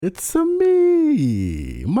It's a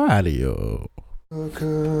me, Mario. Welcome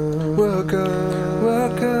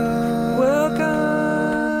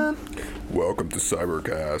to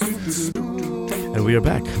Cybercast. And we are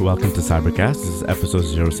back. Welcome to Cybercast. This is episode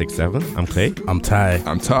 067. I'm Clay. I'm Ty.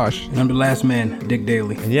 I'm Tosh. And I'm the last man, Dick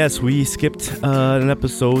Daly. And yes, we skipped an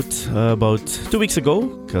episode about 2 weeks ago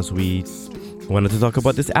because we wanted to talk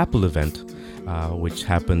about this Apple event, which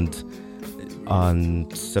happened on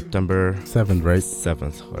September 7th, right?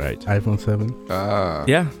 7th, right? iPhone 7.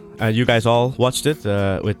 Yeah. You guys all watched it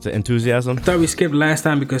with enthusiasm. I thought we skipped last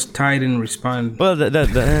time because Ty didn't respond. Well, we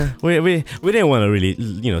didn't want to really,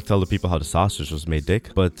 tell the people how the sausage was made,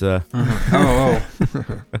 Dick. But Okay.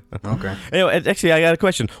 actually, I got a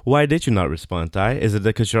question. Why did you not respond, Ty? Is it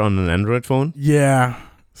because you're on an Android phone? Yeah.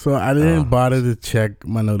 So I didn't bother to check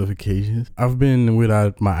my notifications. I've been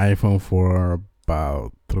without my iPhone for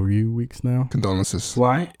about 3 weeks now. Condolences.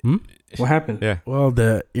 Why? What happened? Yeah. Well,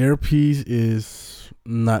 the earpiece is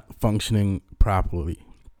not functioning properly.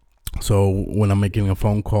 So when I'm making a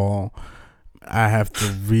phone call, I have to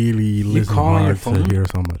really listen call on your hard to phone? hear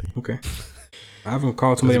somebody. Okay. I haven't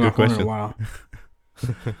called somebody on my That's a phone good in a while.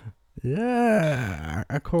 Yeah,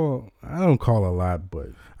 I don't call a lot, but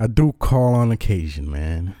I do call on occasion,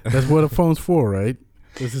 man. That's what a phone's for, right?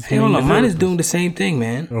 Hey, hold on. Mine is doing the same thing,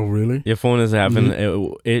 man. Oh, really? Your phone is having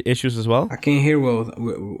issues as well? I can't hear well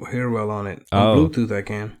on it. On Bluetooth, I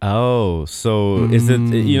can. Oh, so is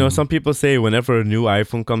it, some people say whenever a new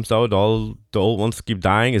iPhone comes out, all the old ones keep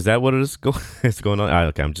dying. Is that what it is it's going on?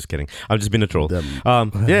 Okay, I'm just kidding. I'm just being a troll.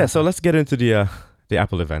 Yeah, so let's get into the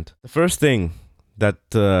Apple event. The first thing that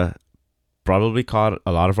probably caught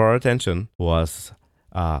a lot of our attention was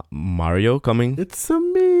Mario coming. It's a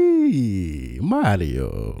me,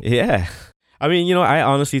 Mario. Yeah. I mean, I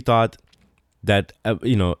honestly thought that,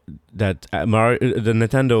 Mario, the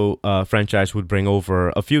Nintendo franchise would bring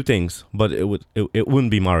over a few things, but it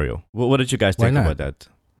wouldn't be Mario. What did you guys think about that?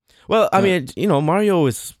 Well, I mean, Mario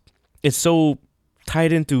is so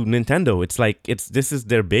tied into Nintendo. It's like this is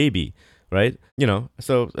their baby, right?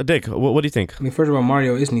 So Dick, what do you think? I mean, first of all,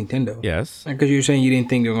 Mario is Nintendo. Yes. Because you're saying you didn't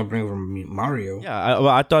think they were going to bring over Mario. Yeah,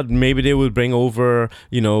 I thought maybe they would bring over,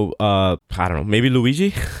 I don't know, maybe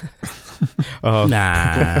Luigi?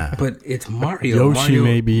 Nah. But it's Mario. Yoshi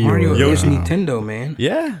maybe. Mario or, is Nintendo, man.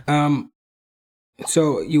 Yeah.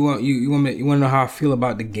 So you want to know how I feel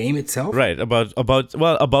about the game itself? Right, about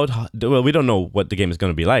we don't know what the game is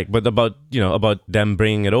going to be like, but about them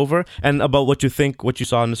bringing it over and about what you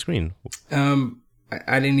saw on the screen.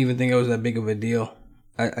 I didn't even think it was that big of a deal.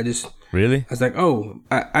 I just Really? I was like,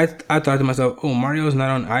 I thought to myself, Mario's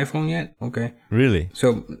not on iPhone yet. Okay, Really?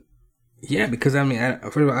 so yeah, because I mean,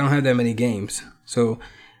 first of all, I don't have that many games, so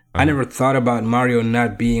I never thought about Mario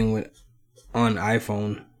not being on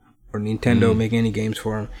iPhone or Nintendo making any games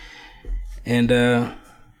for him. And I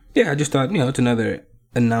just thought, it's another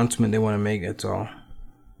announcement they want to make, that's all.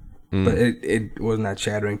 But it was not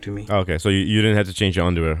shattering to me. Okay, so you didn't have to change your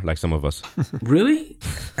underwear like some of us. Really?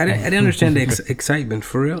 I didn't understand the excitement,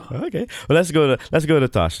 for real. Okay, well let's go to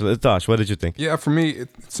Tosh. Tosh, what did you think? Yeah, for me, it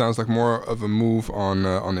sounds like more of a move on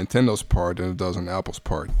Nintendo's part than it does on Apple's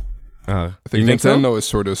part. I think Nintendo is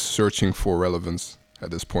sort of searching for relevance at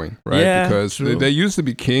this point, right? Yeah, because true. they used to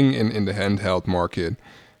be king in the handheld market,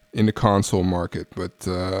 in the console market, but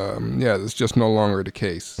it's just no longer the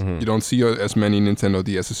case. You don't see as many Nintendo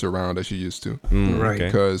DSs around as you used to, Right? Okay.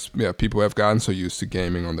 because people have gotten so used to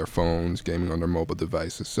gaming on their phones, gaming on their mobile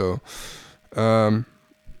devices. So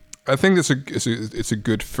I think it's a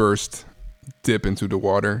good first dip into the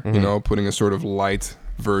water. Putting a sort of light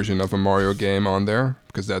version of a Mario game on there,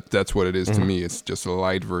 because that's what it is to me. It's just a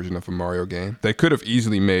light version of a Mario game. They could have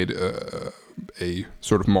easily made a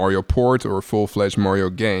sort of Mario port or a full-fledged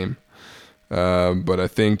Mario game, but I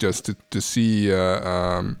think just to see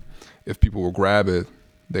if people will grab it,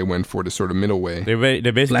 they went for the sort of middle way. They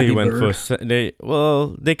basically Flappy went Bird. for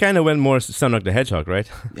they kind of went more Sonic the Hedgehog, right?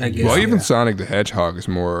 I guess. Well, even yeah. Sonic the Hedgehog is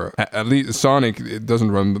more. At least Sonic, it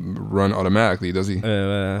doesn't run automatically, does he? He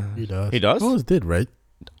does. He does? He always did, right?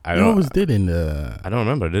 I He don't. always did in the I don't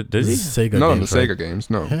remember. Did he? Sega Not on the games, right? Sega games,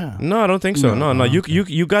 no. Yeah. No, I don't think so. No. okay.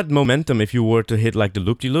 You got momentum if you were to hit like the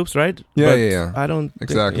loop-de-loops, right? Yeah, But yeah. I don't think-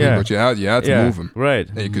 Exactly, yeah. but you had to move him. Right.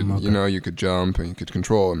 And you could, you could jump and you could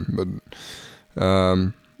control him.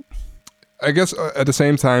 But I guess at the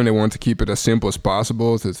same time they want to keep it as simple as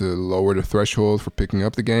possible to lower the threshold for picking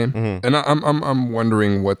up the game. Mm-hmm. And I'm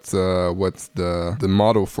wondering what the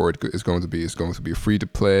model for it is going to be. Is it going to be free to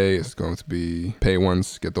play? Is it going to be pay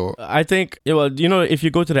once, get all? I think, well, if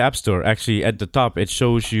you go to the App Store, actually at the top it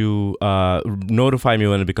shows you notify me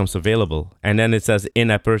when it becomes available, and then it says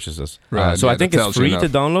in-app purchases. Right, So yeah, I think that it's tells you free to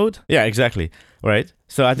enough. download. Yeah, exactly. Right.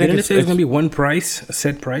 So I think Didn't it say it's going to be one price, a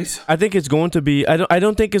set price? I think it's going to be. I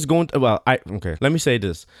don't think it's going to. Well, okay. Let me say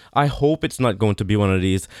this. I hope it's not going to be one of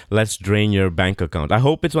these. Let's drain your bank account. I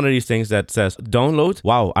hope it's one of these things that says download.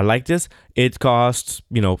 Wow, I like this. It costs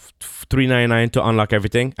 $3.99 to unlock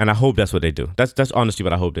everything, and I hope that's what they do. That's honestly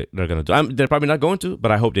what I hope they're going to do. They're probably not going to,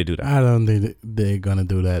 but I hope they do that. I don't think they're gonna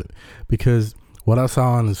do that because what I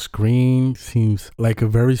saw on the screen seems like a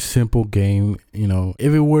very simple game.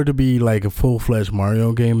 If it were to be like a full-fledged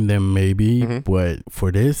Mario game, then maybe. Mm-hmm. But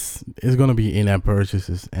for this, it's gonna be in-app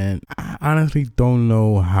purchases, and I honestly don't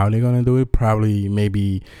know how they're gonna do it. Probably,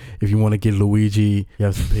 maybe if you want to get Luigi, you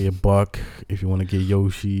have to pay $1. If you want to get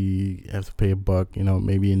Yoshi, you have to pay $1.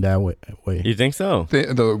 Maybe in that way. You think so?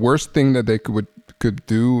 The worst thing that they could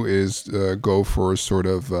do is go for a sort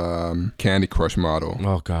of Candy Crush model.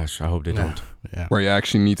 Oh gosh, I hope they don't. Yeah. Where you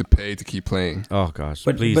actually need to pay to keep playing. Oh gosh,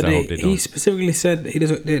 But please, but I hope they he don't. specifically said he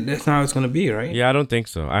doesn't. That's not how it's going to be, right? Yeah, I don't think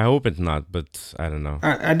so. I hope it's not, but I don't know.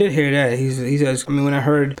 I did hear that. He says. I mean, when I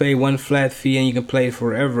heard pay one flat fee and you can play it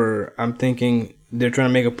forever, I'm thinking they're trying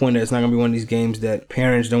to make a point that it's not going to be one of these games that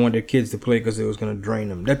parents don't want their kids to play because it was going to drain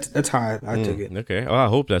them. That's how I took it. Okay, well, I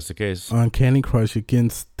hope that's the case. On Candy Crush, you can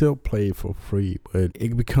still play it for free, but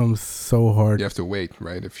it becomes so hard. You have to wait,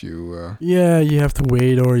 right? If you Yeah, you have to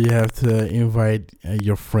wait, or you have to invite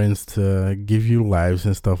your friends to give you lives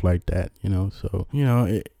and stuff like that. So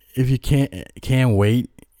if you can't wait,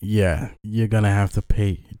 yeah, you're gonna have to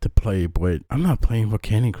pay to play. But I'm not playing for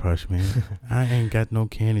Candy Crush, man. I ain't got no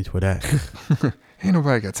candies for that. ain't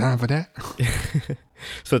nobody got time for that.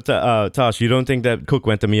 So, Tosh, you don't think that Cook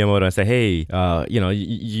went to Miyamoto and said, "Hey,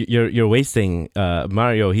 you're wasting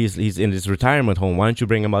Mario. He's in his retirement home. Why don't you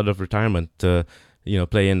bring him out of retirement to,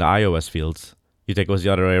 play in the iOS fields?" You think it was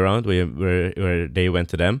the other way around, where they went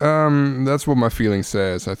to them? That's what my feeling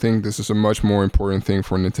says. I think this is a much more important thing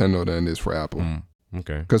for Nintendo than it is for Apple.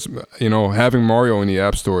 Okay, Because having Mario in the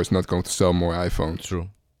App Store is not going to sell more iPhones. true.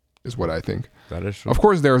 Is what I think. That is true. Of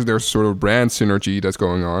course, there's sort of brand synergy that's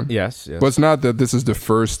going on. Yes. But it's not that this is the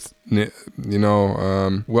first, it's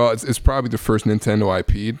probably the first Nintendo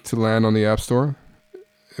IP to land on the App Store,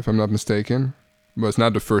 if I'm not mistaken. But it's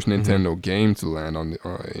not the first Nintendo game to land on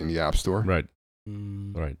in the App Store. Right.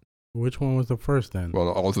 Mm, Right. Which one was the first then?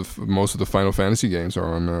 Well, most of the Final Fantasy games are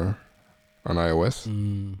on iOS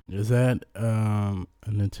Is that a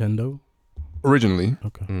Nintendo? originally.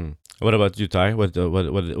 Okay. What about you, Ty? What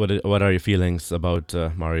are your feelings about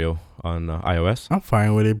Mario on iOS? I'm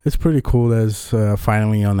fine with it. It's pretty cool that it's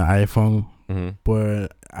finally on the iPhone, Mm-hmm.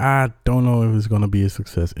 but I don't know if it's gonna be a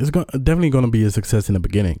success. It's definitely gonna be a success in the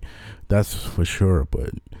beginning, that's for sure. But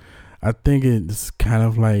I think it's kind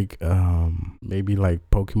of like maybe like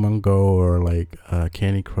Pokemon Go or like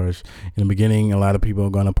Candy Crush. In the beginning, a lot of people are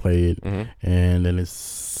gonna play it, and then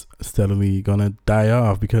it's steadily gonna die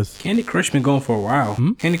off because Candy Crush been going for a while.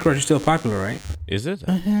 Candy Crush is still popular, right? Is it?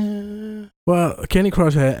 well, Candy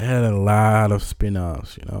Crush had a lot of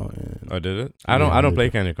spin-offs, and Oh, did it? I don't play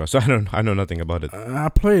Candy Crush, so I know nothing about it. I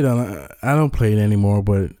played on. I don't play it anymore,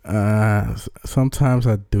 but sometimes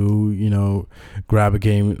I do. Grab a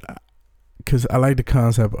game because I like the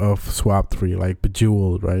concept of Swap 3, like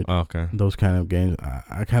Bejeweled, right? Oh, okay. Those kind of games,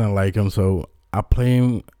 I kind of like them, so I play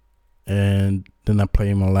them, and then I play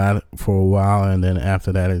them a lot for a while, and then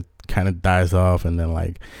after that, it kind of dies off, and then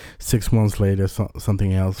like 6 months later,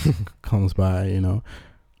 something else comes by,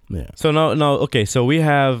 Yeah. So now, okay. So we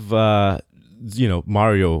have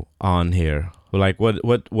Mario on here. Like, what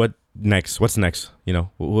next? What's next?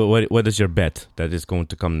 What is your bet that is going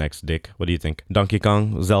to come next, Dick? What do you think? Donkey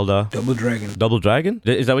Kong, Zelda, Double Dragon. Double Dragon?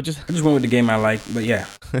 Is that what you? I just went with the game I like, but yeah.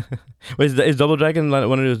 Wait, is Double Dragon like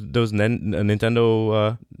one of those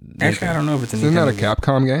Nintendo? Actually, I don't know if it's a Isn't that a Nintendo game.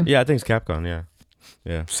 Capcom game? Yeah, I think it's Capcom.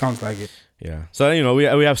 Yeah. Sounds like it. Yeah. So we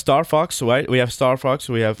have Star Fox, right? We have Star Fox.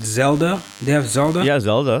 We have Zelda. They have Zelda. yeah,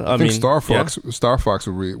 Zelda. I think mean, Star yeah. Fox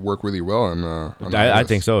would work really well on I iOS.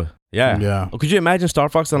 think so. Yeah. Yeah. Could you imagine Star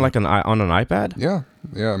Fox on an iPad? Yeah.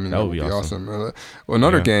 I mean, That would be awesome.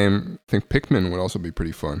 Another Yeah. game, I think Pikmin would also be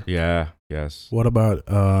pretty fun. Yeah. Yes. What about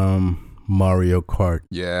Mario Kart?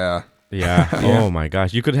 Yeah. Yeah. Yeah. Oh my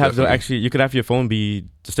gosh. You could have Definitely. you could have your phone be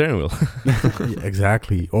the steering wheel. Yeah,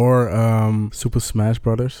 exactly. Or Super Smash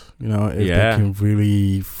Brothers. If Yeah. they can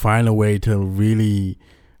really find a way to really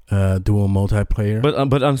dual multiplayer.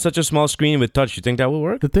 But on such a small screen with touch, you think that will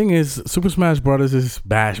work? The thing is, Super Smash Brothers is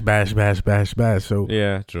bash, bash, bash, bash, bash. So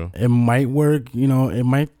Yeah, true. it might work. It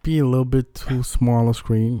might be a little bit too small a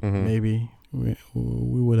screen. Maybe we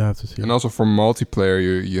would have to see. And also for multiplayer,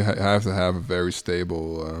 you have to have a very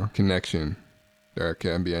stable connection. There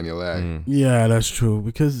can't be any lag. Yeah, that's true.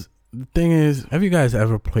 Because the thing is, have you guys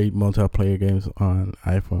ever played multiplayer games on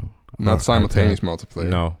iPhone? Not simultaneous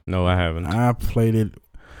multiplayer. No, I haven't. I've played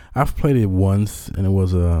it once, and it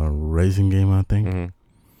was a racing game, I think.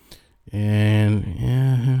 And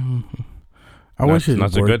yeah, I wish it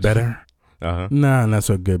not so worked good. better. Nah, not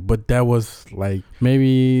so good. But that was like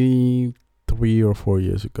maybe 3 or 4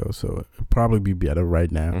 years ago, so it'd probably be better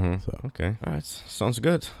right now. So Okay, all right, sounds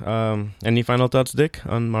good. Any final thoughts, Dick,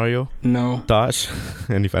 on Mario? No. Tosh,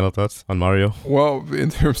 any final thoughts on Mario? Well, in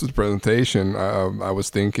terms of the presentation, I was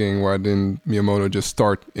thinking, why didn't Miyamoto just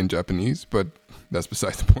start in Japanese? But that's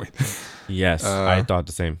beside the point. Yes, I thought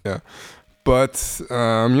the same. Yeah. But,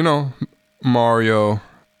 Mario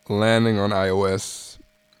landing on iOS,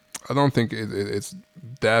 I don't think it's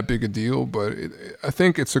that big a deal, but I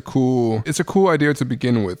think it's a cool idea to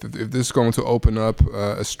begin with. If this is going to open up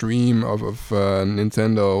a stream of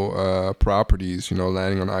Nintendo properties,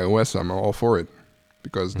 landing on iOS, I'm all for it,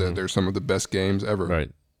 because they're some of the best games ever.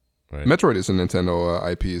 Right. Metroid is a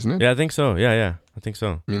Nintendo IP, isn't it? Yeah, I think so. Yeah, I think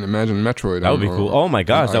so. I mean, imagine Metroid. That would be cool. Oh my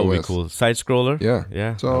gosh, that would be iOS. cool. Side scroller.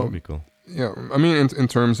 Yeah. So, that would be cool. Yeah, I mean, in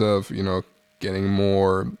terms of getting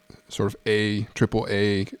more sort of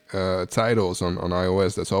AAA titles on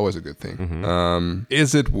iOS, that's always a good thing.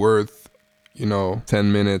 Is it worth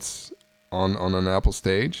 10 minutes on an Apple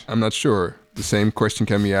stage? I'm not sure. The same question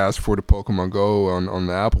can be asked for the Pokemon Go on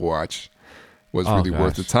the Apple Watch. Was really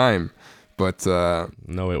worth the time? But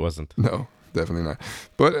no, it wasn't. No, definitely not.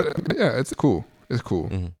 But yeah, it's cool. It's cool.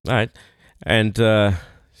 All right, and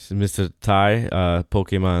Mr. Tai,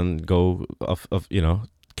 Pokemon Go of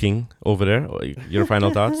King over there. Your final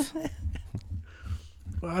thoughts?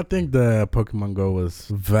 Well, I think the Pokemon Go was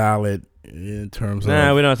valid in terms of.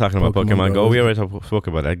 Nah, we're not talking about Pokemon Go. We already spoke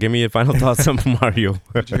about that. Give me your final thoughts on Mario.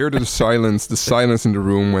 Did you hear the silence in the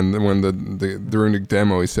room when the during the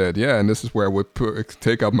demo he said, "Yeah, and this is where I would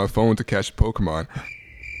take out my phone to catch Pokemon."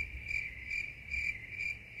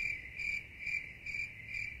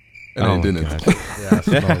 And he didn't. Yeah,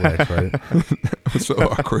 Snorlax, right? It was so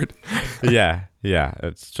awkward. Yeah.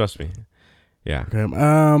 Trust me. Yeah. Okay.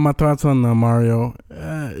 My thoughts on Mario.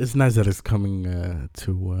 It's nice that it's coming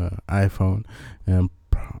to iPhone, and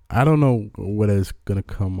I don't know whether it's gonna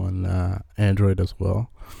come on Android as well.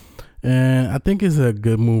 And I think it's a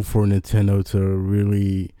good move for Nintendo to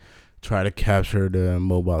really try to capture the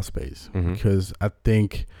mobile space, because I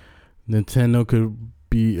think Nintendo could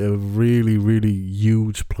be a really, really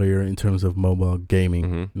huge player in terms of mobile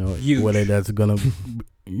gaming. Huge. Whether that's gonna,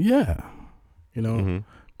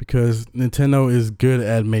 because Nintendo is good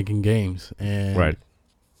at making games, and Right.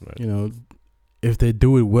 If they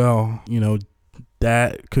do it well,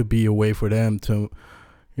 that could be a way for them to,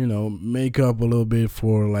 make up a little bit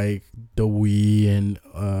for like the Wii and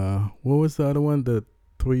what was the other one, the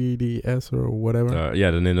 3DS or whatever.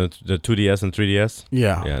 The 2DS and 3DS.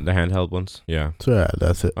 Yeah, The handheld ones. Yeah. So yeah,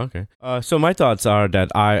 that's it. Okay. So my thoughts are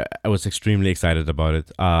that I was extremely excited about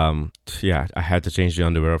it. I had to change the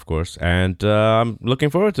underwear, of course, and I'm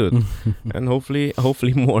looking forward to it. And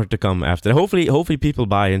hopefully more to come after. Hopefully people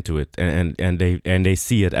buy into it and they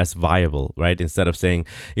see it as viable, right? Instead of saying,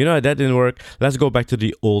 that didn't work, let's go back to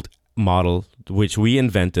the old model which we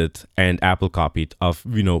invented and Apple copied of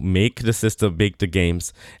make the system, make the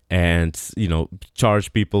games, and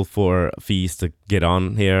charge people for fees to get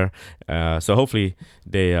on here. So hopefully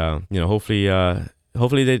they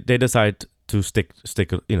they decide to stick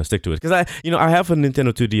to it, because I have a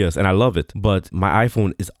Nintendo 2DS and I love it, but my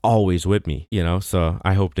iPhone is always with me, so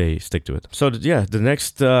I hope they stick to it. So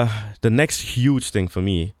the next huge thing for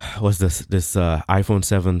me was this iPhone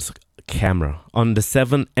 7's camera on the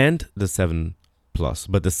 7 and the 7 Plus,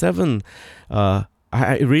 but the 7 I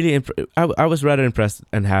was rather impressed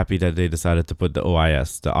and happy that they decided to put the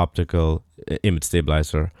OIS, the optical image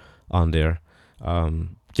stabilizer, on there.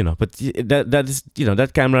 But that is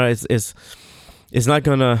that camera is not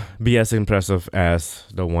gonna be as impressive as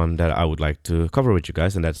the one that I would like to cover with you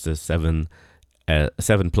guys, and that's the 7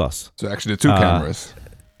 Plus. So actually, the two cameras.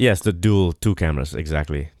 Yes, the dual 2 cameras,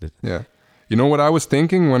 exactly. Yeah. You know what I was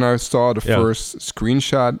thinking when I saw the first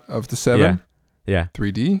screenshot of the 7? Yeah.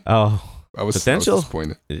 3D? Oh, I was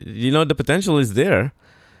disappointed. disappointed. The potential is there.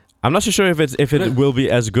 I'm not so sure if it will be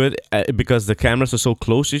as good because the cameras are so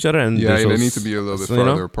close to each other, and they need to be a little bit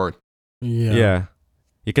farther apart. Yeah.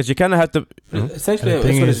 Because you kind of have to. Essentially, And the that's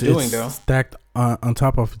thing what is, it's doing, it's though. stacked on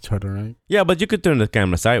top of each other, right? Yeah, but you could turn the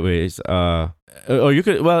camera sideways. Or you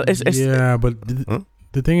could. Well, it's yeah, but Huh?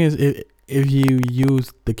 the thing is, if you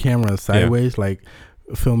use the camera sideways, like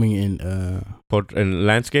filming in in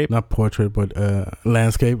landscape. not portrait but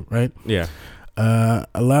landscape, right? Yeah.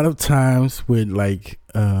 A lot of times with like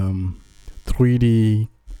 3D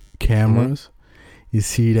cameras, you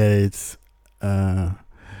see that it's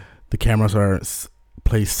the cameras are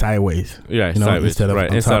placed sideways. Yeah, You know, sideways. instead of right.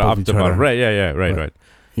 on Instead top of of up each the bottom. other. Right. Yeah. Right.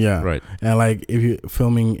 Yeah. Right. And like if you're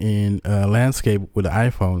filming in landscape with the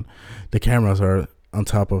iPhone, the cameras are on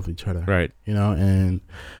top of each other. Right. You know, and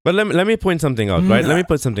But let me point something out, right? Let me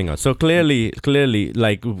put something out. So clearly,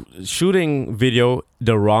 like shooting video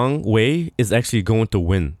the wrong way is actually going to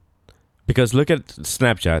win, because look at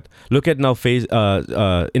Snapchat, look at now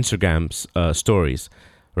Instagram's stories,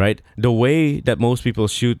 right? The way that most people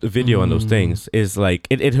shoot the video on those things is like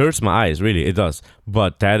it hurts my eyes, really, it does.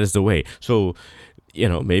 But that is the way. So, you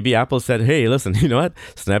know, maybe Apple said, hey, listen, you know what?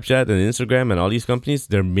 Snapchat and Instagram and all these companies,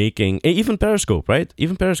 they're making, even Periscope, right?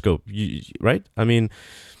 Even Periscope, right? I mean,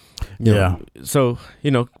 you know, so, you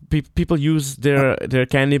know, people use their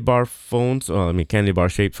candy bar phones, candy bar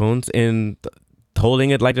shaped phones, and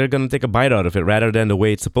holding it like they're going to take a bite out of it rather than the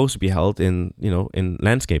way it's supposed to be held in, you know, in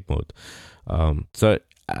landscape mode. So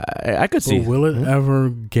I could see. But will it ever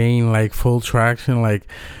gain like full traction? Like,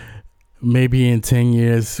 maybe in 10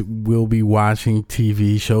 years we'll be watching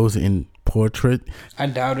TV shows in portrait. I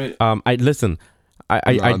doubt it. I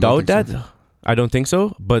doubt that. So. I don't think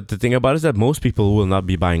so. But the thing about it is that most people will not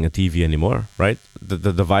be buying a TV anymore, right?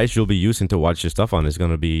 The device you'll be using to watch your stuff on is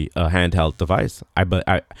going to be a handheld device.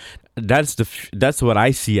 That's what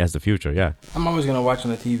I see as the future. Yeah. I'm always gonna watch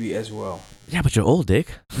on the TV as well. Yeah, but you're old,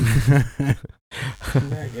 Dick. I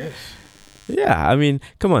guess. Yeah, I mean,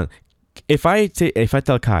 come on. If I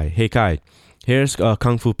tell Kai, hey Kai, here's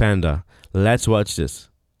Kung Fu Panda, let's watch this.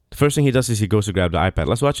 The first thing he does is he goes to grab the iPad.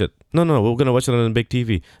 Let's watch it. No, we're gonna watch it on a big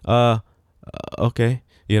TV. Okay,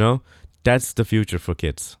 you know, that's the future for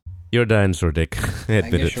kids. You're the dinosaur, Dick. I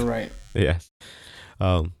guess you're right. Yes.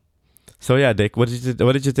 So yeah, Dick, what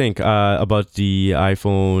did you think about the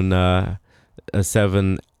iPhone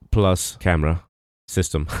 7 Plus camera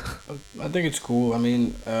system? I think it's cool. I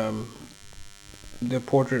mean, the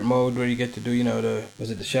portrait mode where you get to do, you know,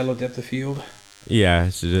 the shallow depth of field? Yeah,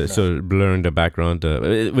 so blurring the background,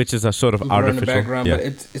 which is a sort of Blurring artificial. the background, yeah. but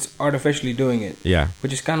it's artificially doing it. Yeah.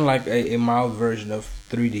 Which is kind of like a mild version of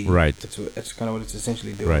 3D. Right. That's kind of what it's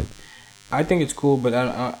essentially doing. Right. I think it's cool, but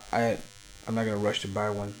I'm not gonna rush to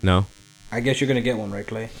buy one. No. I guess you're gonna get one, right,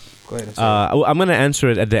 Clay? Go ahead and say I'm gonna answer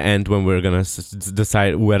it at the end when we're gonna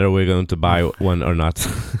decide whether we're going to buy one or not.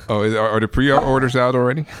 Oh, are the pre-orders out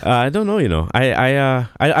already? I don't know. You know,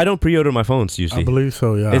 I don't pre-order my phones usually. I believe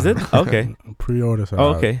so. Yeah. Is it okay? Pre-orders.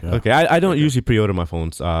 Oh, okay. Yeah. Okay. I don't usually pre-order my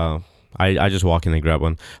phones. I just walk in and grab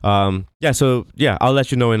one. Yeah. So yeah, I'll let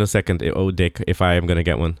you know in a second, Dick, if I am gonna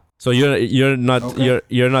get one. So you're not Okay.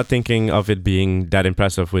 you're not thinking of it being that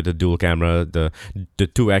impressive with the dual camera, the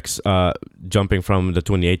 2x jumping from the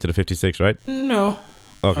 28 to the 56, right? No.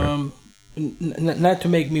 Okay. Not to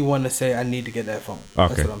make me want to say I need to get that phone.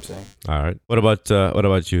 Okay. That's what I'm saying. All right. What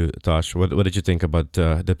about you, Tosh? What did you think about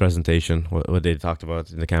the presentation? What they talked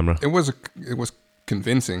about in the camera? It was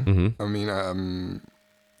convincing. Mm-hmm. I mean,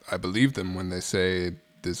 I believe them when they say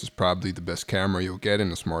this is probably the best camera you'll get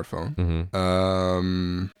in a smartphone.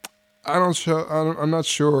 Mm-hmm. I'm not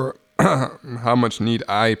sure how much need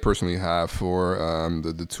I personally have for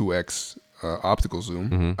the 2x optical zoom.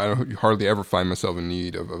 Mm-hmm. I don't hardly ever find myself in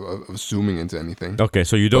need of zooming into anything. Okay,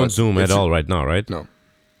 so you don't But zoom at it's- all right now, right? No.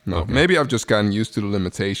 Okay. Maybe I've just gotten used to the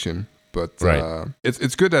limitation, but Right.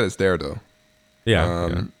 it's good that it's there though.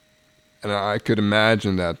 Yeah. And I could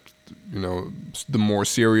imagine that, you know, the more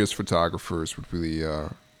serious photographers would really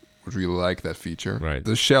like that feature. Right.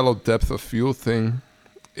 The shallow depth of field thing,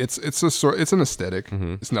 it's an aesthetic.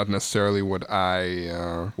 Mm-hmm. It's not necessarily what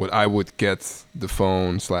I would get the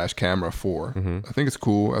phone / camera for. Mm-hmm. I think it's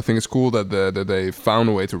cool. I think it's cool that they found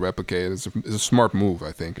a way to replicate it. It's a smart move,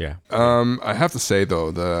 I think. Yeah. I have to say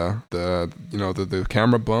though, the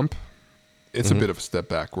camera bump, it's Mm-hmm. a bit of a step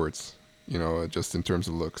backwards. You know, just in terms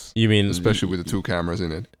of looks, You mean especially with the two cameras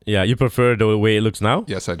in it. Yeah, you prefer the way it looks now?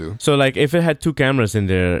 Yes, I do. So like if it had two cameras in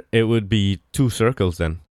there, it would be two circles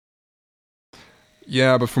then.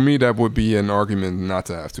 Yeah, but for me, that would be an argument not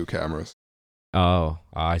to have two cameras. Oh,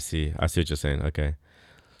 I see what you're saying. Okay.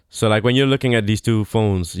 So like when you're looking at these two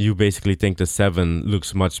phones, you basically think the 7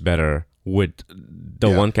 looks much better with the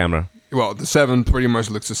Yeah. one camera. Well, the 7 pretty much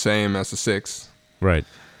looks the same as the 6. Right.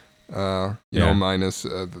 minus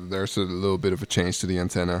there's a little bit of a change to the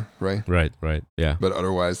antenna, right? Right. Yeah. But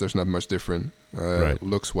otherwise, there's not much different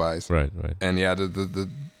looks wise. Right. And yeah, the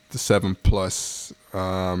 7 Plus,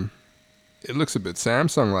 it looks a bit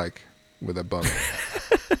Samsung like with that bump.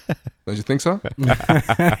 Don't you think so?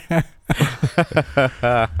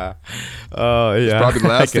 Oh, yeah. It's probably the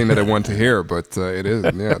last thing that I want to hear, but it is.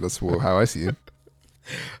 Yeah, that's how I see it.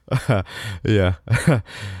 Yeah.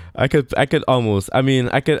 I could almost. I mean,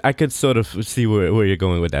 I could sort of see where you're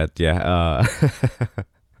going with that. Yeah.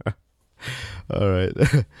 All right.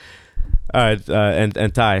 All right.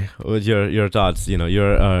 And Ty, what's your thoughts? You know,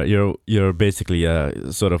 you're basically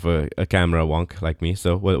sort of a camera wonk like me.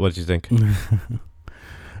 So what did you think?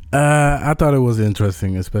 I thought it was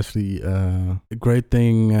interesting, especially a great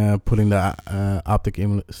thing putting the optic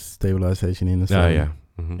stabilization in the Oh, side. yeah.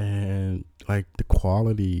 Mm-hmm. And like the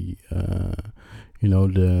quality, the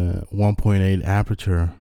 1.8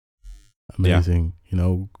 aperture, amazing.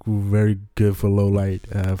 Very good for low light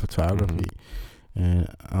photography.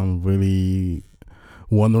 And I'm really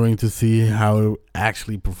wondering to see how it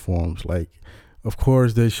actually performs. Like, of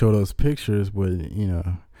course, they showed us pictures, but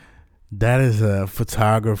that is a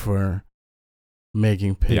photographer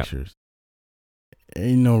making pictures.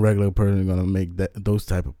 Ain't no regular person gonna make those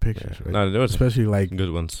type of pictures, right? No, there was especially like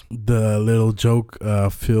good ones. The little joke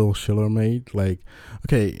Phil Schiller made. Like,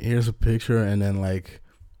 okay, here's a picture, and then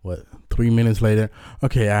 3 minutes later,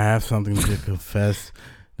 okay, I have something to confess.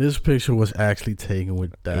 This picture was actually taken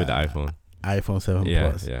with the iPhone 7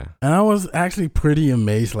 Plus. Yeah. And I was actually pretty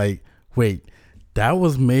amazed. Like, wait, that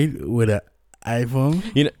was made with an iPhone?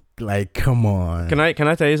 Like, come on. Can I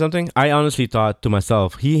tell you something? I honestly thought to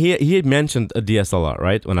myself, he had mentioned a DSLR,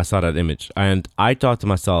 right? When I saw that image. And I thought to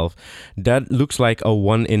myself, that looks like a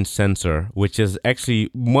 1-inch sensor, which is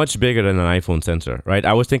actually much bigger than an iPhone sensor, right?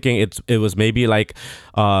 I was thinking it was maybe it's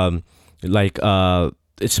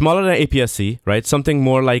smaller than APS-C, right? Something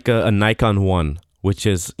more like a Nikon 1, which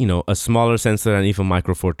is, a smaller sensor than even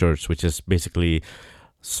Micro Four Thirds, which is basically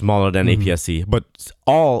smaller than APS-C. But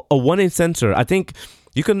a 1-inch sensor, I think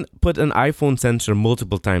you can put an iPhone sensor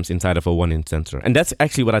multiple times inside of a 1-inch sensor. And that's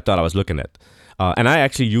actually what I thought I was looking at. And I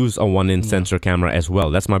actually use a 1-inch sensor camera as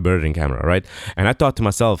well. That's my birding camera, right? And I thought to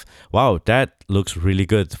myself, wow, that looks really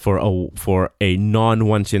good for a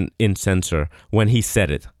non-1-inch sensor when he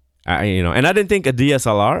said it. And I didn't think a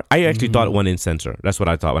DSLR. I actually thought 1-inch sensor. That's what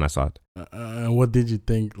I thought when I saw it. What did you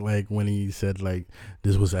think, when he said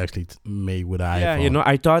this was actually made with an iPhone? Yeah,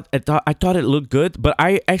 I thought it looked good, but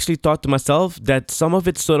I actually thought to myself that some of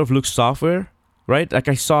it sort of looks software, right? Like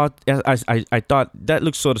I saw it, I thought that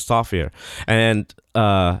looks sort of software and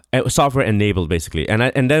software enabled basically.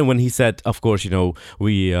 And then when he said, of course,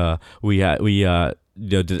 we the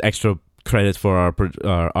extra credit for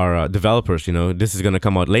our developers, this is going to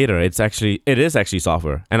come out later. It is actually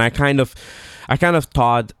software. And I kind of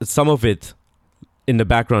thought some of it in the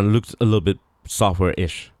background looked a little bit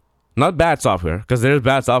software-ish. Not bad software, because there's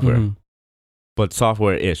bad software, but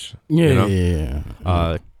software-ish. Yeah.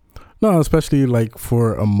 No, especially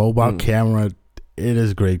for a mobile camera, it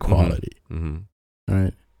is great quality.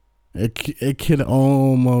 Right? It can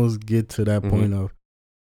almost get to that point of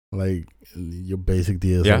your basic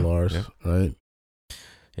DSLRs, right?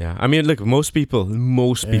 Yeah, I mean, look, most people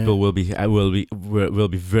will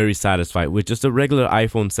be very satisfied with just a regular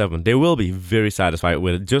iPhone 7. They will be very satisfied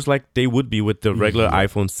with it, just like they would be with the regular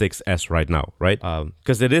iPhone 6s right now, right?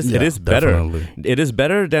 Because it is better. Definitely. It is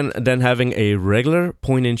better than having a regular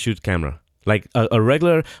point-and-shoot camera. Like a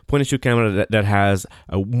regular point-and-shoot camera that has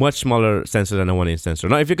a much smaller sensor than a 1-inch sensor.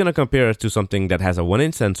 Now, if you're gonna compare it to something that has a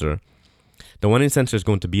 1-inch sensor, the 1-inch sensor is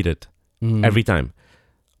going to beat it every time.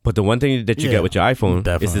 But the one thing that you get with your iPhone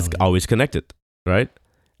is it's always connected, right?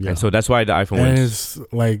 Yeah. And so that's why the iPhone wins. It's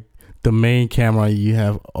like the main camera you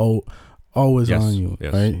have always on you,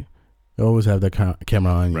 right? You always have that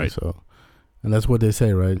camera on you. Right. So, and that's what they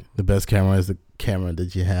say, right? The best camera is the camera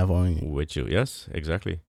that you have on you. With you, yes,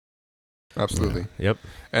 exactly. Absolutely. Yeah. Yep.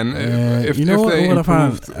 And if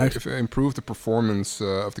they improve the performance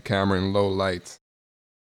of the camera in low light,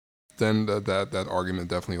 then that argument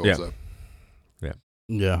definitely holds up.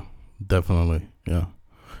 Yeah, definitely. Yeah.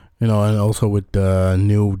 And also with the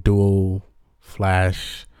new dual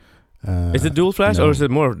flash. Is it dual flash or is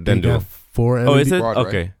it more than dual? 4 LED. Oh, is it? Quad,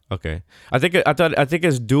 okay. I think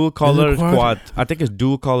it's dual color quad? I think it's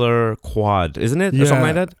dual color quad, isn't it? Yeah, or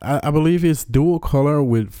something like that? I believe it's dual color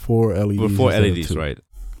with 4 LEDs. With 4 LEDs,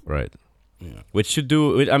 right. Yeah. Which should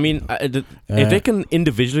do. I mean, if they can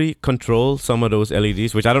individually control some of those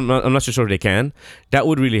LEDs, which I'm not so sure they can, that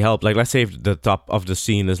would really help. Like, let's say if the top of the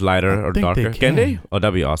scene is lighter or darker, can they? Oh,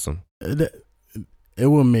 that'd be awesome. it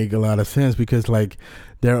will make a lot of sense because like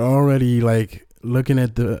they're already like looking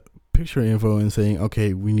at the picture info and saying,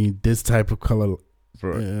 okay, we need this type of color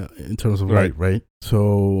in terms of light, right?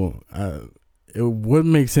 So it would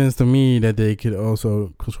make sense to me that they could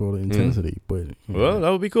also control the intensity, but well, that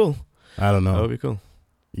would be cool. I don't know. That would be cool.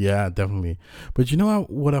 Yeah, definitely. But you know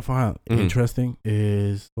what I found interesting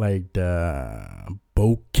is like the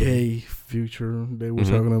bokeh feature they were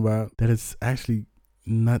talking about, that it's actually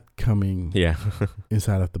not coming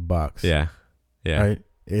inside of the box. Yeah. Right?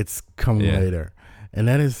 It's coming later. And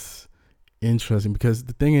that is interesting because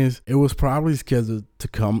the thing is, it was probably scheduled to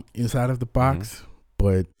come inside of the box,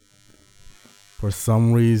 but for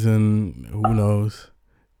some reason, who knows,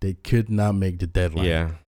 they could not make the deadline.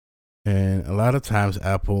 Yeah. And a lot of times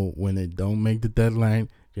Apple, when they don't make the deadline,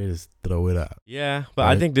 they just throw it out. Yeah, but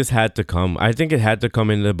I think this had to come. I think it had to come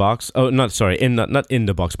in the box. Oh, not in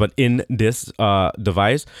the box, but in this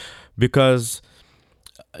device, because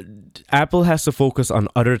Apple has to focus on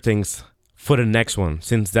other things for the next one,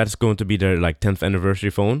 since that's going to be their like 10th anniversary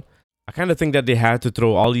phone. I kind of think that they had to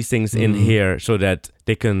throw all these things in here so that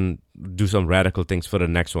they can do some radical things for the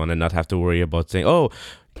next one and not have to worry about saying, oh,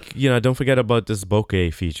 don't forget about this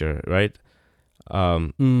bokeh feature, right?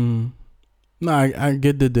 No, I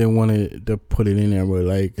get that they wanted to put it in there, but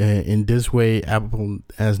like in this way, Apple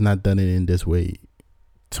has not done it in this way,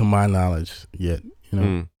 to my knowledge, yet.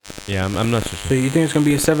 Yeah, I'm not sure. So you think it's gonna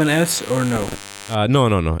be a 7S or no?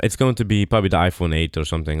 No. It's going to be probably the iPhone 8 or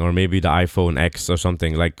something, or maybe the iPhone X or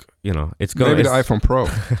something. Like it's going. Maybe the iPhone Pro.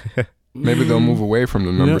 Maybe they'll move away from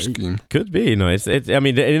the number scheme. Could be, It's. I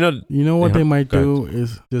mean, You know what they might do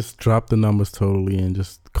is just drop the numbers totally and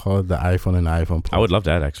just call it the iPhone and the iPhone Pro. I would love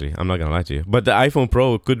that, actually. I'm not gonna lie to you, but the iPhone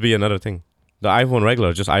Pro could be another thing. The iPhone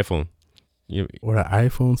regular, just iPhone. Or the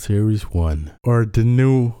iPhone Series 1 or the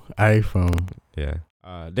new iPhone. Yeah.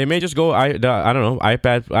 They may just go. I don't know.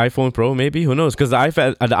 iPhone Pro, maybe. Who knows? Because the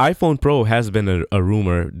iPhone Pro has been a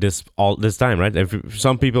rumor this time, right?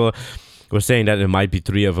 Some people were saying that there might be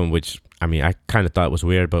 3 of them, which I mean, I kind of thought was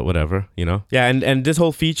weird, but whatever, Yeah, and this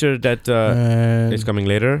whole feature that is coming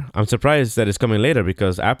later, I'm surprised that it's coming later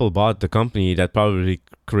because Apple bought the company that probably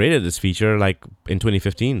created this feature like in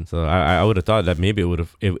 2015. So I would have thought that maybe it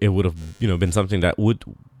would have been something that would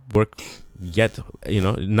work. Yet,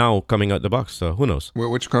 now coming out the box. So who knows?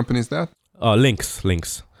 Which company is that? Lynx.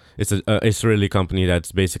 It's a Israeli company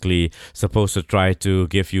that's basically supposed to try to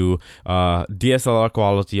give you DSLR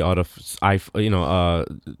quality out of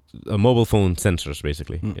mobile phone sensors,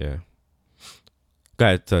 basically. Yeah. Go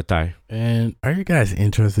ahead, Ty. And are you guys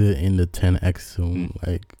interested in the 10x zoom?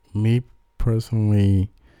 Like me personally,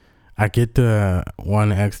 I get the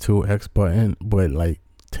 1x, 2x button, but like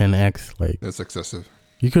 10x, like that's excessive.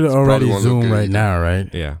 You could already zoom right now,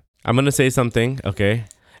 right? Yeah. I'm gonna say something, okay?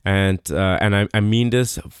 And I mean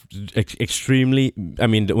this extremely. I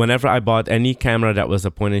mean, whenever I bought any camera that was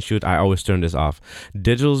a point and shoot, I always turn this off.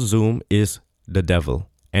 Digital zoom is the devil.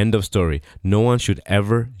 End of story. No one should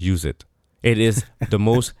ever use it. It is the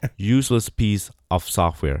most useless piece of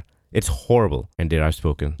software. It's horrible. And there I've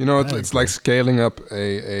spoken. It's like scaling up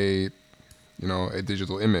a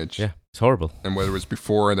digital image. Yeah. It's horrible. And whether it's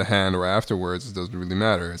before the hand or afterwards, it doesn't really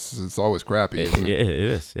matter. It's always crappy. It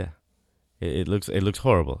is, yeah. It looks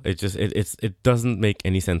horrible. It doesn't make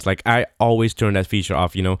any sense. Like I always turn that feature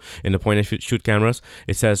off. In the point and shoot cameras,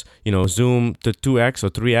 it says zoom to 2x or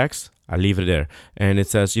 3x. I leave it there, and it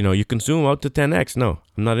says you can zoom out to 10x. No,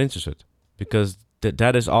 I'm not interested because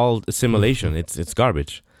that is all simulation. It's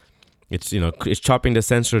garbage. It's it's chopping the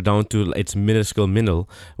sensor down to its minuscule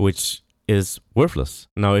which is worthless.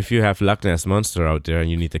 Now, if you have Loch Ness Monster out there and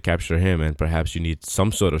you need to capture him, and perhaps you need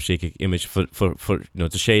some sort of shaky image for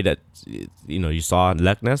to shade that you saw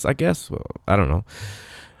Loch Ness, I guess. Well, I don't know,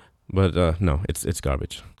 but no, it's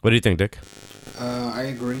garbage. What do you think, Dick? I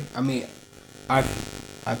agree. I mean,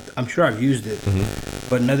 I'm sure I've used it,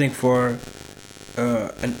 but nothing for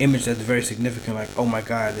an image that's very significant. Like, oh my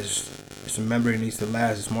God, this memory needs to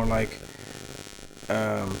last. It's more like.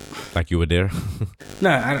 Like you were there?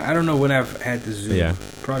 No, I don't know when I've had to zoom. Yeah.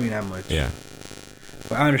 Probably not much. Yeah.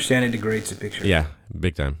 But I understand it degrades the picture. Yeah,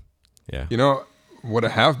 big time. Yeah. What I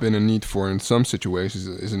have been a need for in some situations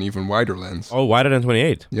is an even wider lens. Oh, wider than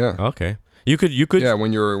 28? Yeah. Okay. You could. Yeah,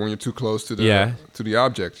 when you're too close to the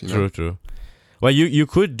object. True. Well, you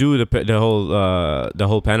could do the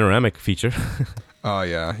whole panoramic feature. Oh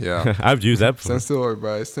yeah. I've used that before. Stand still,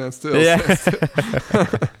 everybody. Stand still. Yeah. Stand still.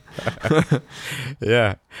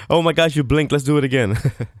 Yeah. Oh my gosh, you blinked. Let's do it again.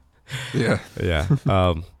 Yeah. Yeah.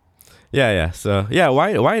 Yeah. So yeah,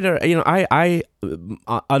 wider. I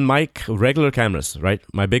on my regular cameras, right?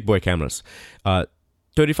 My big boy cameras,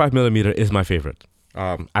 35mm is my favorite.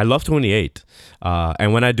 I love 28,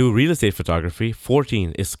 and when I do real estate photography,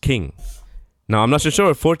 14 is king. Now I'm not so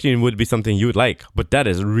sure if 14 would be something you would like, but that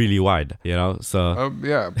is really wide, you know. So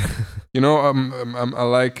Yeah, I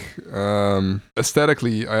like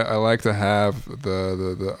aesthetically. I like to have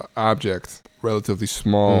the object relatively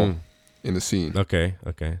small in the scene. Okay.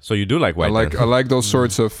 So you do like white. I like those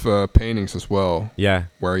sorts of paintings as well. Yeah.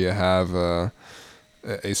 Where you have a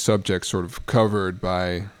subject sort of covered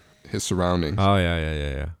by his surroundings. Oh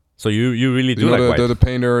yeah. So you really do you know like white. The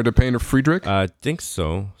painter Friedrich. I think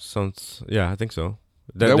so. I think so.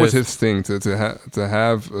 That was his thing to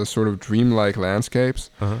have a sort of dreamlike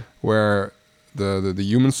landscapes where the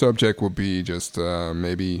human subject would be just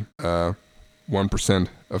maybe 1%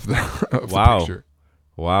 of the picture.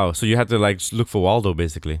 Wow. So you had to like look for Waldo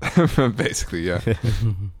basically. Basically, yeah.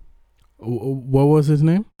 What was his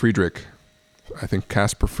name? Friedrich. I think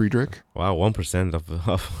Caspar Friedrich. Wow, 1% of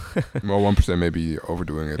Well, 1% may be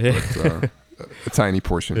overdoing it, but a tiny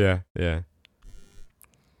portion. Yeah.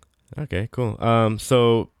 Okay, cool.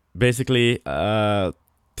 So basically, the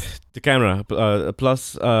camera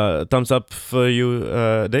plus thumbs up for you,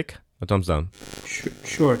 Dick, or thumbs down?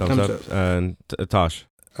 Sure, thumbs up. And Tosh.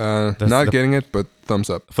 Not getting it, but thumbs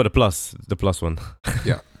up for the plus one.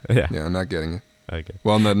 Yeah. Yeah, not getting it. Okay.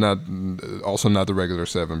 Well, not also not the regular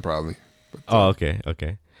 7 probably. But,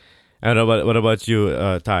 okay. And what about you,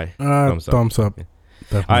 Ty? Thumbs up. Okay.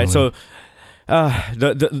 Definitely. All right, so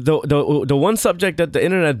the one subject that the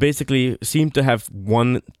internet basically seemed to have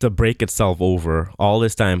won to break itself over all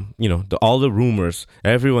this time, you know, all the rumors,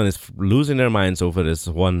 everyone is losing their minds over this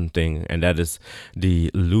one thing, and that is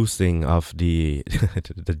the losing of the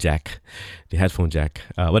the jack, the headphone jack.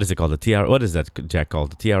 What is it called? What is that jack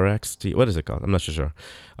called? The TRX? What is it called? I'm not so sure.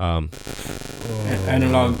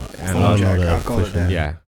 Analog phone jack. I'll call it that.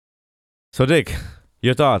 Yeah. So Dick,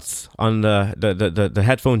 your thoughts on the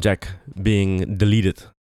headphone jack being deleted?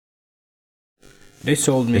 They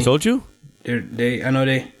sold me. They sold you? I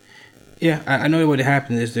know what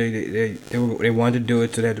happened is they wanted to do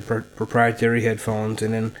it, so they had the proprietary headphones,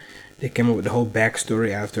 and then they came up with the whole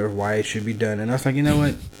backstory after why it should be done. And I was like, you know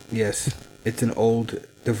what? Yes, it's an old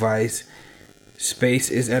device. Space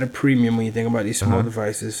is at a premium when you think about these small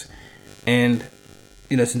devices, and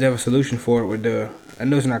since they have a solution for it I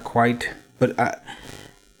know it's not quite, but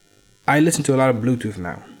I listen to a lot of Bluetooth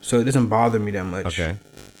now, so it doesn't bother me that much. Okay.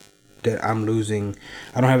 That I'm losing.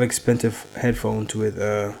 I don't have expensive headphones with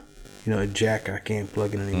a jack I can't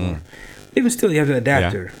plug in anymore. Even still, you have the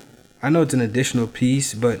adapter. Yeah. I know it's an additional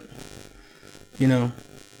piece, but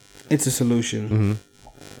it's a solution.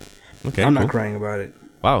 Mm-hmm. Okay, I'm not crying about it.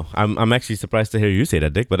 Wow, I'm actually surprised to hear you say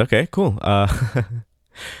that, Dick. But okay, cool.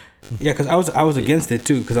 Yeah, because I was against it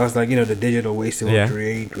too, because I was like, the digital waste it will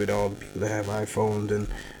create with all the people that have iPhones,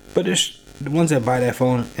 but there's the ones that buy that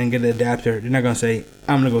phone and get the adapter. They're not gonna say,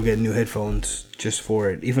 I'm gonna go get new headphones just for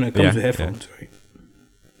it, even if it comes with headphones, right?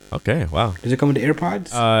 Okay, wow. Does it come with the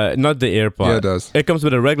AirPods? Not the AirPods. Yeah, it does. It comes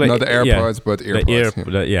with a regular. Not the AirPods, but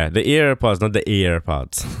AirPods. The AirPods, not the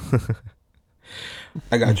AirPods.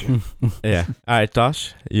 I got you. Yeah. All right,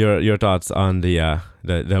 Tosh, your thoughts on the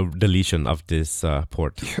deletion of this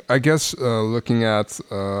port? I guess looking at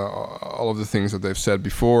all of the things that they've said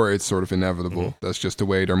before, it's sort of inevitable. Mm-hmm. That's just the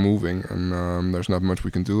way they're moving, and there's not much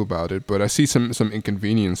we can do about it. But I see some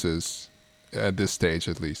inconveniences at this stage,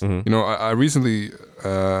 at least. Mm-hmm. I recently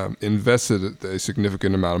invested a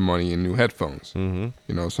significant amount of money in new headphones.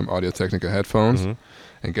 Mm-hmm. Some Audio-Technica headphones,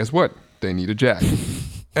 and guess what? They need a jack,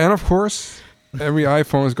 and of course. Every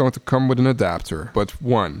iPhone is going to come with an adapter, but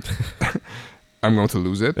one, I'm going to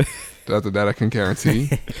lose it. That I can guarantee.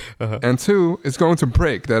 And two, it's going to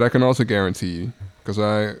break. That I can also guarantee, because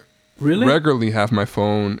I regularly have my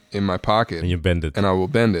phone in my pocket. And you bend it. And I will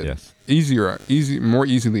bend it. Yes. More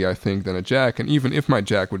easily, I think, than a jack. And even if my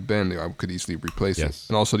jack would bend, I could easily replace it.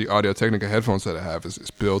 And also the Audio-Technica headphones that I have is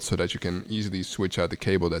built so that you can easily switch out the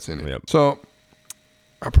cable that's in it. Yep. So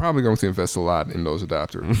I'm probably going to invest a lot in those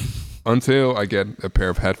adapters. Until I get a pair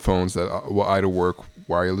of headphones that will either work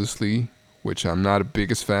wirelessly, which I'm not the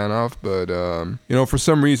biggest fan of, but for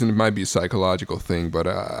some reason it might be a psychological thing, but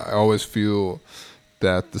I always feel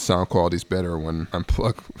that the sound quality is better when I'm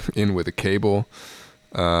plugged in with a cable.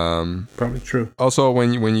 Probably true. Also,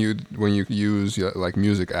 when you use like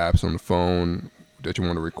music apps on the phone that you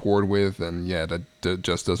want to record with, and that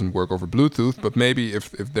just doesn't work over Bluetooth. But maybe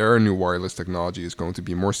if their new wireless technology is going to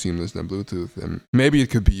be more seamless than Bluetooth, then maybe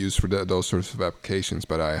it could be used for those sorts of applications,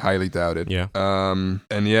 but I highly doubt it. Yeah.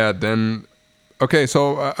 Okay,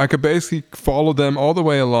 so I could basically follow them all the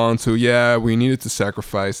way along to we needed to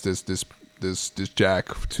sacrifice this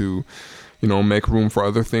jack to make room for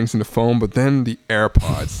other things in the phone. But then the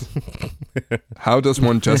AirPods. How does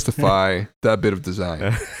one justify that bit of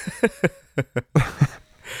design?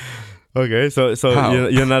 Okay, so How?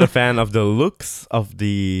 you're not a fan of the looks of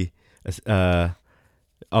the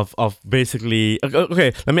of basically.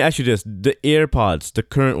 Okay, let me ask you this: the AirPods, the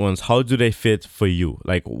current ones, how do they fit for you?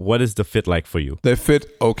 Like, what is the fit like for you? They fit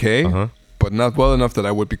okay, Uh-huh. but not well enough that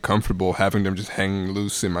I would be comfortable having them just hanging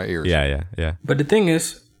loose in my ears. Yeah. But the thing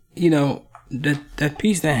is, that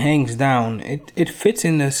piece that hangs down, it fits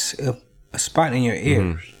in this a spot in your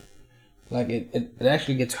ears. Like it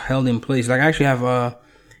actually gets held in place. Like I actually have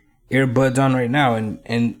earbuds on right now,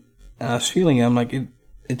 and I was feeling it. I'm like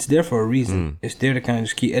it's there for a reason. It's there to kind of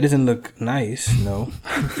just keep. It doesn't look nice, no.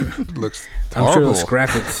 It looks I'm sure horrible. they'll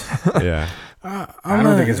scrap it. Yeah. I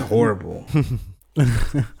don't think it's horrible.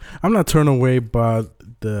 I'm not turned away by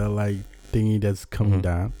the like thingy that's coming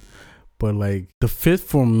down, but like the fit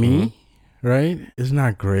for me, right, is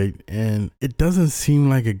not great, and it doesn't seem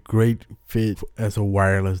like a great fit as a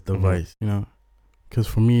wireless device, because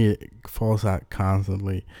for me it falls out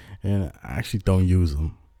constantly, and I actually don't use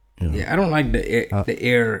them. Yeah, I don't like the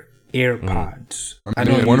AirPods. I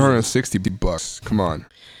don't use them. $160. Come on,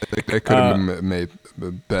 they could have made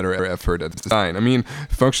a better effort at design. I mean,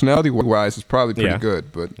 functionality wise, it's probably pretty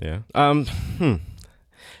good, but Yeah.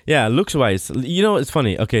 Yeah, looks wise, it's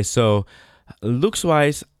funny. Okay, so looks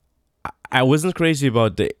wise, I wasn't crazy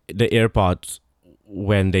about the AirPods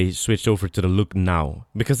when they switched over to the look now,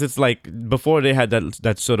 because it's like before they had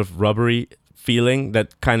that sort of rubbery feeling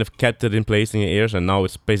that kind of kept it in place in your ears, and now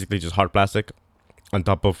it's basically just hard plastic on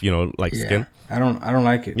top of skin. I don't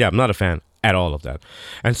like it. Yeah, I'm not a fan at all of that.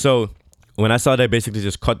 And so when I saw they basically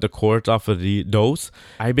just cut the cords off of those,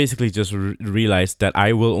 I basically just realized that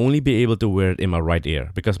I will only be able to wear it in my right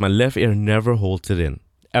ear, because my left ear never holds it in,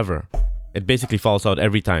 ever. It basically falls out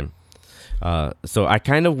every time. So I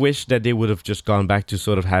kind of wish that they would have just gone back to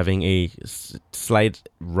sort of having a slight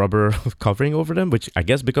rubber covering over them, which I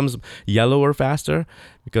guess becomes yellower faster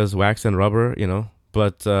because wax and rubber,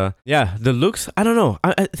 But yeah, the looks, I don't know.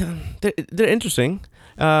 They're interesting.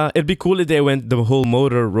 It'd be cool if they went the whole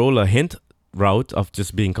Motorola hint route of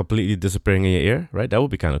just being completely disappearing in your ear, right? That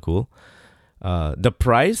would be kind of cool. The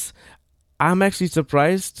price, I'm actually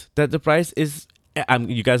surprised that the price is...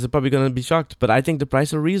 you guys are probably going to be shocked, but I think the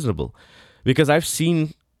price are reasonable, because I've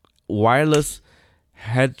seen wireless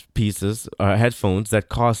headpieces or headphones that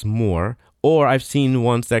cost more, or I've seen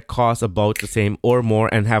ones that cost about the same or more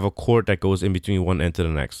and have a cord that goes in between one end to the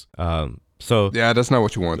next. So yeah, that's not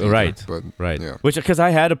what you want either, right, but right. yeah. Which, because I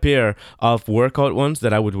had a pair of workout ones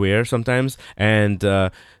that I would wear sometimes, and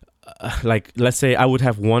like, let's say I would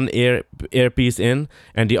have one earpiece in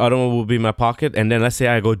and the other one would be in my pocket, and then let's say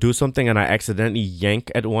I go do something and I accidentally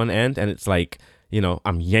yank at one end, and it's like,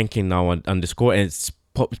 I'm yanking now on this cord, and it's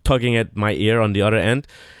tugging at my ear on the other end.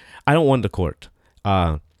 I don't want the cord.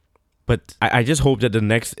 But I just hope that the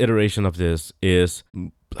next iteration of this is,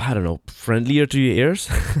 I don't know, friendlier to your ears,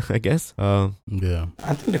 I guess. Yeah.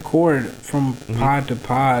 I think the cord from pod to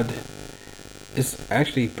pod is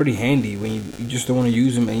actually pretty handy when you just don't want to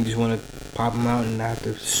use them and you just want to pop them out and not have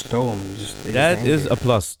to stow them. That is a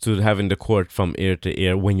plus to having the cord from ear to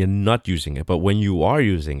ear when you're not using it, but when you are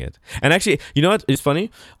using it. And actually, you know what? It's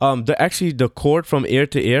funny. The cord from ear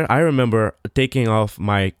to ear, I remember taking off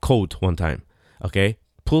my coat one time. Okay,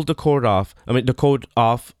 pulled the coat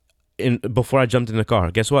off before I jumped in the car.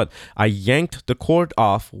 Guess what? I yanked the cord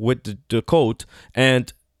off with the coat,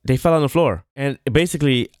 and they fell on the floor. And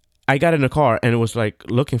basically, I got in the car and it was like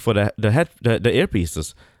looking for the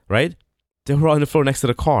earpieces, right? They were on the floor next to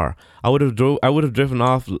the car. I would have driven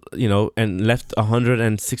off, and left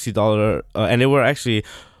 $160, and they were actually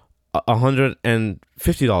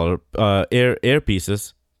 $150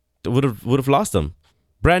 earpieces. Would have lost them,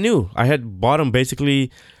 brand new. I had bought them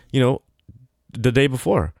basically, the day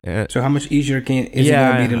before. So how much easier is it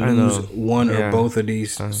going to be to lose one or both of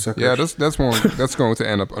these suckers? Yeah, that's going to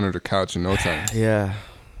end up under the couch in no time. Yeah,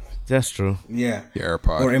 that's true. Yeah. The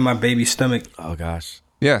AirPod. Or in my baby's stomach. Oh gosh.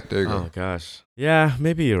 Yeah, there you go. Oh gosh. Yeah,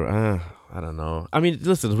 maybe you're. I don't know. I mean,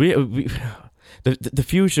 listen, we the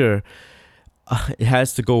future. It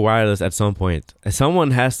has to go wireless at some point.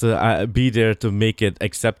 Someone has to be there to make it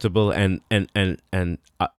acceptable and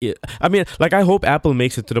I mean, like, I hope Apple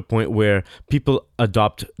makes it to the point where people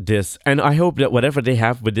adopt this, and I hope that whatever they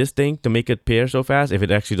have with this thing to make it pair so fast, if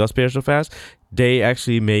it actually does pair so fast, they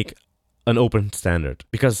actually make an open standard,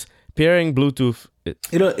 because pairing Bluetooth,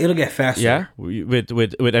 it'll get faster. Yeah,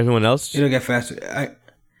 with everyone else, it'll get faster.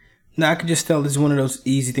 I could just tell this is one of those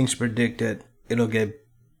easy things to predict that it'll get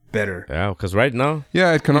better. Yeah, because right now,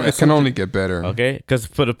 Yeah, it can only get better. okay, because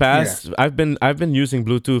for the past, I've been using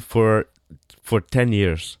Bluetooth for 10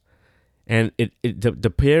 years, and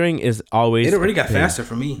the pairing is always. It already got pain. faster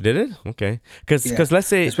for me. Did it? Okay, because let's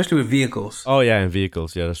say, especially with vehicles. oh yeah, in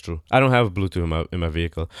vehicles, yeah, that's true. I don't have Bluetooth in my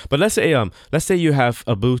vehicle, but let's say you have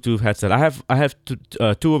a Bluetooth headset. I have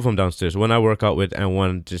two of them downstairs. One I work out with, and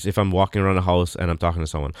one just if I'm walking around the house and I'm talking to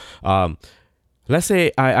someone. Let's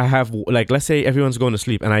say I have let's say everyone's going to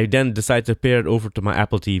sleep, and I then decide to pair it over to my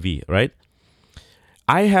Apple TV, right?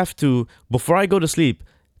 I have to, before I go to sleep,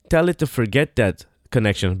 tell it to forget that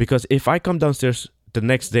connection, because if I come downstairs the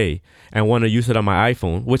next day and want to use it on my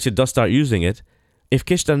iPhone, which it does start using it, if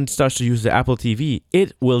Kish then starts to use the Apple TV,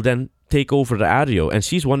 it will then take over the audio, and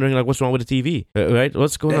she's wondering like, what's wrong with the TV, right?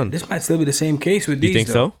 What's going on? This might still be the same case with these. You think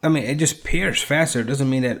though. so? I mean, it just pairs faster. It doesn't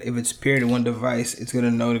mean that if it's paired to one device, it's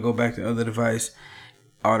gonna know to go back to the other device.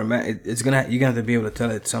 Automatic. You're gonna have to be able to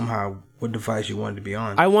tell it somehow what device you want it to be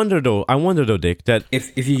on. I wonder though, Dick, that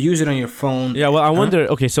if you use it on your phone. Yeah, well, I wonder.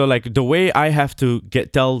 Okay, so like the way I have to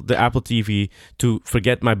tell the Apple TV to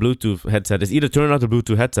forget my Bluetooth headset is either turn out the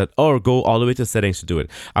Bluetooth headset or go all the way to settings to do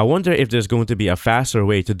it. I wonder if there's going to be a faster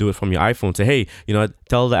way to do it from your iPhone. Say, hey, you know what?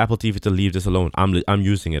 Tell the Apple TV to leave this alone. I'm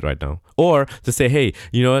using it right now. Or to say, hey,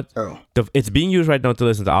 you know what? It's being used right now to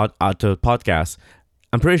listen to podcasts.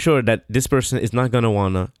 I'm pretty sure that this person is not going to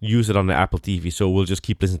want to use it on the Apple TV, so we'll just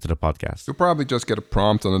keep listening to the podcast. You'll probably just get a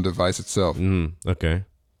prompt on the device itself. Okay.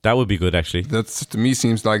 That would be good, actually. That, to me,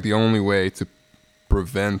 seems like the only way to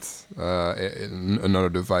prevent another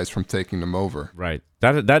device from taking them over. Right.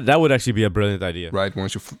 That would actually be a brilliant idea. Right.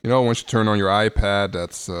 Once you turn on your iPad,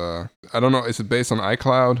 that's, I don't know, is it based on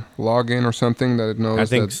iCloud login or something that it knows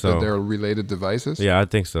that they're related devices? Yeah, I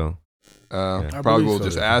think so. Probably will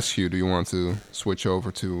just ask you, do you want to switch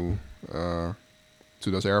over to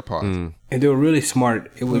those AirPods? If they were really smart,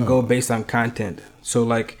 it would go based on content. So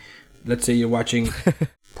like, let's say you're watching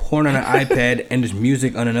porn on an iPad and there's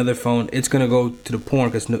music on another phone, it's going to go to the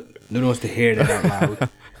porn because no one wants to hear that out loud.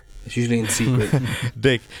 It's usually in secret.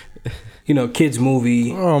 Dick. You know, kids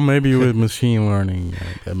movie. Oh, maybe with machine learning.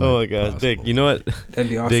 Oh my God, Dick, you know what? That'd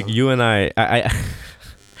be awesome. Dick, you and I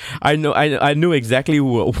knew exactly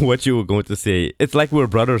what you were going to say. It's like we're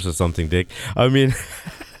brothers or something, Dick. I mean,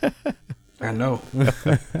 I know.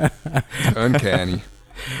 Uncanny.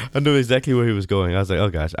 I knew exactly where he was going. I was like, oh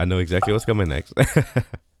gosh, I know exactly what's coming next.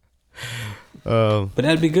 But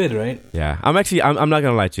that'd be good, right? Yeah, I'm not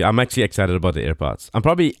gonna lie to you. I'm actually excited about the AirPods. I'm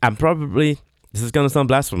probably this is gonna sound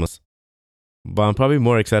blasphemous, but I'm probably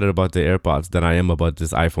more excited about the AirPods than I am about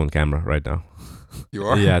this iPhone camera right now. You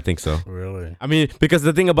are? Yeah, I think so. Really? I mean, because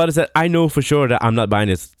the thing about it is that I know for sure that I'm not buying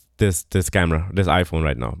this camera, this iPhone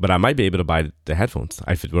right now, but I might be able to buy the headphones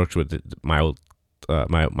if it works with my old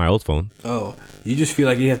my old phone. Oh, you just feel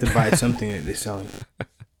like you have to buy something that they're selling.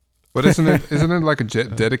 But isn't it like a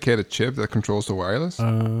dedicated chip that controls the wireless?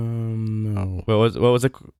 No. What was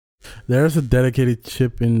it? There's a dedicated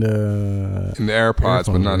chip in the AirPods,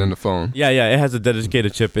 but not in the phone. Yeah, it has a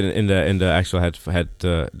dedicated chip in the actual head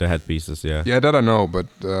pieces. Yeah. Yeah, that I know, but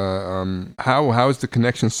how is the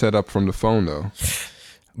connection set up from the phone though?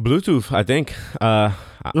 Bluetooth, I think.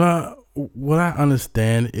 What I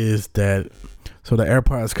understand is that so the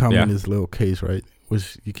AirPods come in this little case, right,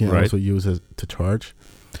 which you can also use to charge,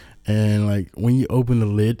 and like when you open the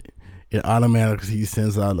lid, it automatically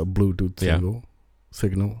sends out a Bluetooth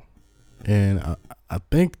signal. And I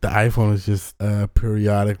think the iPhone is just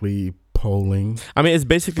periodically polling. I mean, it's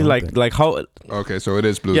basically like how. Okay, so it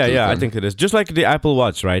is Bluetooth. Yeah, then. I think it is. Just like the Apple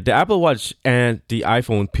Watch, right? The Apple Watch and the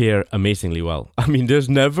iPhone pair amazingly well. I mean, there's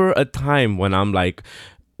never a time when I'm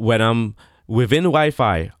within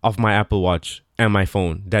Wi-Fi of my Apple Watch and my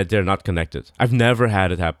phone that they're not connected. I've never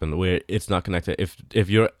had it happen where it's not connected if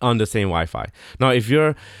you're on the same Wi-Fi. Now, if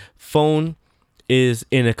your phone is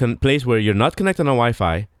in a place where you're not connected on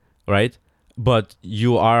Wi-Fi, right? But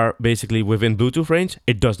you are basically within Bluetooth range,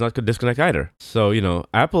 it does not disconnect either. So,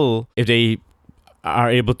 Apple, if they are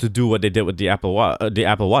able to do what they did with the Apple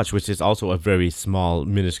Watch, which is also a very small,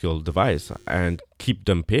 minuscule device, and keep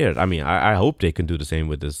them paired. I mean, I hope they can do the same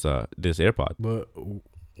with this AirPod. But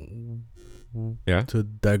yeah, to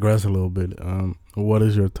digress a little bit, what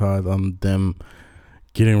is your thought on them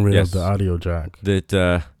getting rid of the audio jack?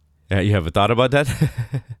 You have a thought about that?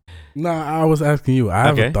 No, I was asking you. I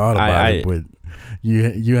haven't thought about it, but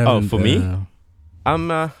you haven't. Oh, for me,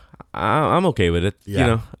 I'm okay with it.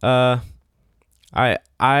 Yeah. I'm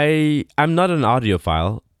not an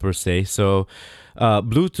audiophile per se, so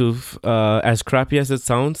Bluetooth, as crappy as it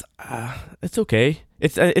sounds, it's okay.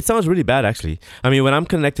 It sounds really bad actually. I mean, when I'm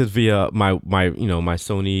connected via my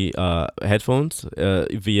Sony headphones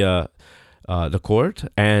via the cord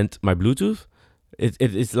and my Bluetooth,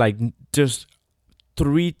 it's like just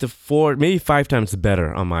 3 to 4, maybe 5 times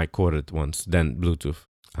better on my corded ones than Bluetooth.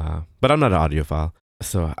 But I'm not an audiophile,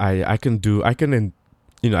 so I can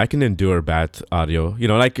endure bad audio.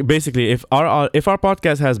 Like basically, if our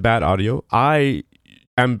podcast has bad audio, I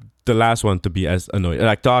am the last one to be as annoyed.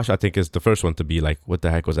 Like Tosh, I think is the first one to be like, "What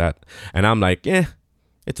the heck was that?" And I'm like,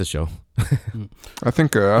 it's a show. I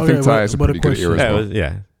think Ty is a pretty good ear as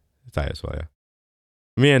well. Ty as well. Yeah.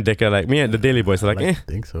 Me and Dick are like, me and the Daily Boys are like, I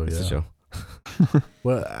think so. It's Yeah. a show.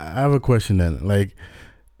 Well, I have a question then. Like,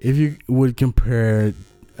 if you would compare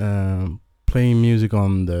playing music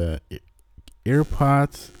on the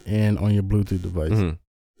AirPods and on your Bluetooth device,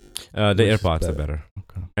 The Which is AirPods are better?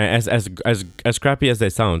 better. Okay. As crappy as they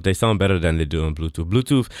sound better than they do on Bluetooth.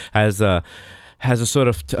 Bluetooth has a sort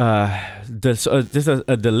of there's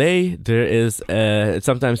a delay. There is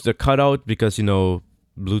sometimes the cutout because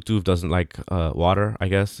Bluetooth doesn't like water. I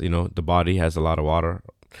guess the body has a lot of water,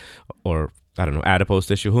 or I don't know, adipose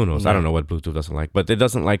tissue. Who knows? I don't know what Bluetooth doesn't like, but it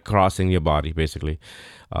doesn't like crossing your body basically.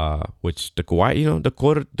 Which the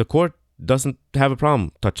cord doesn't have a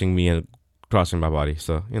problem touching me and crossing my body.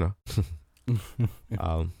 So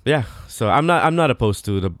yeah. So I'm not opposed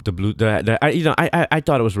to the blue. I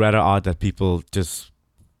thought it was rather odd that people just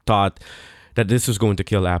thought that this was going to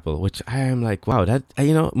kill Apple, which I am like, wow, that a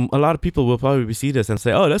lot of people will probably see this and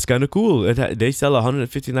say, oh, that's kind of cool. They sell a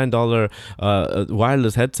 $159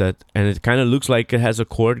 wireless headset, and it kind of looks like it has a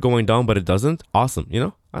cord going down, but it doesn't. Awesome,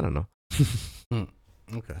 I don't know.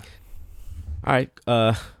 Okay. All right.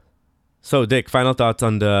 So Dick, final thoughts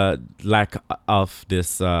on the lack of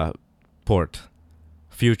this port,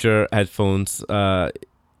 future headphones. Your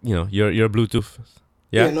Bluetooth.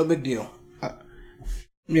 Yeah, no big deal.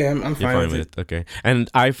 I'm you're fine with it. Okay. And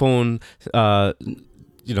iPhone,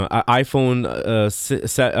 iPhone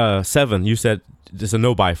 7. You said it's a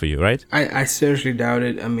no buy for you, right? I seriously doubt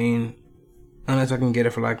it. I mean, unless I can get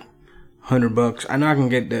it for like $100. I know I can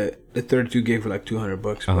get the 32 gig for like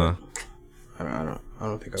 $200. Uh-huh. I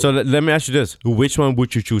don't think I So would. let me ask you this: which one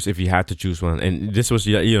would you choose if you had to choose one? And this was,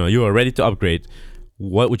 you were ready to upgrade.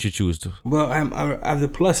 What would you choose to? Well, I have the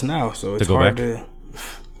Plus now, so it's go hard back? to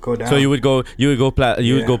go down. So you would go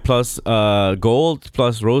plus gold,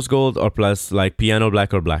 plus rose gold, or plus like piano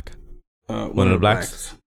black or black. One of the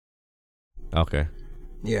blacks? Okay.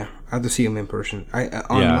 Yeah, I have to see them in person.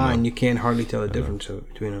 Online you can't hardly tell the difference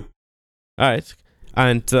between them. All right.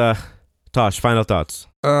 And Tosh, final thoughts.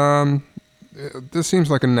 This seems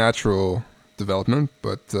like a natural development,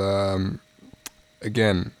 but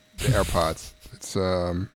again, the AirPods,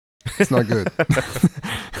 it's not good.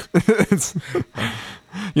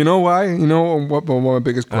 You know why? You know what my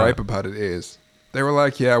biggest gripe about it is? They were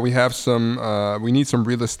like, yeah, we have we need some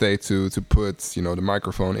real estate to put, the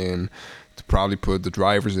microphone in, to probably put the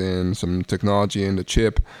drivers in, some technology in the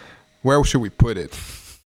chip. Where should we put it?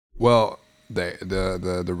 Well,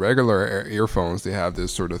 the regular earphones, they have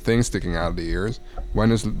this sort of thing sticking out of the ears. Why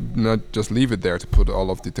not just leave it there to put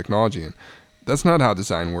all of the technology in? That's not how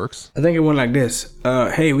design works. I think it went like this.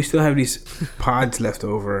 Hey, we still have these pods left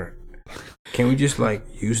over. Can we just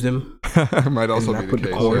use them? Might also And be I put the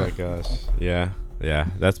the case. cord. Oh my gosh. Yeah,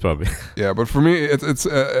 that's probably. Yeah, but for me, it's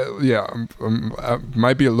I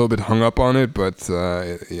might be a little bit hung up on it, but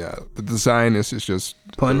the design is just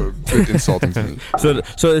Pun? a bit insulting to me. So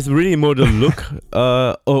it's really more the look,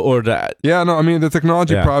 or the. Yeah, no, I mean the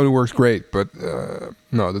technology Yeah. probably works great, but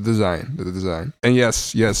no, the design. And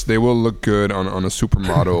yes, they will look good on a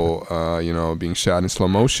supermodel, being shot in slow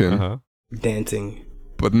motion, Uh-huh. Dancing.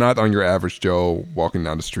 but not on your average Joe walking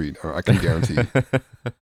down the street. I can guarantee.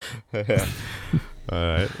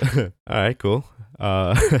 All right, cool.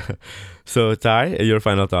 So Ty, your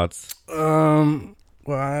final thoughts. Well,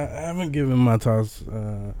 I haven't given my thoughts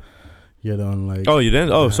yet on Oh, you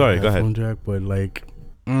didn't? Oh, sorry. Go ahead. headphone jack, but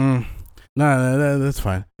that's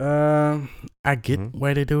fine. I get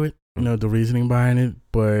why they do it, the reasoning behind it,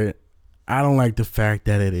 but I don't like the fact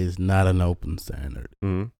that it is not an open standard,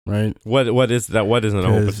 right? What is that? What is an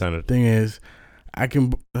open 'Cause standard? Thing is, I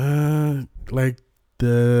can like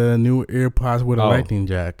the new AirPods with a lightning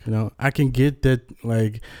jack. I can get that.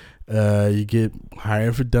 You get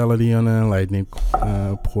higher fidelity on a lightning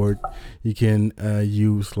port. You can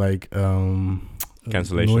use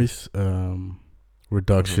Cancellation. noise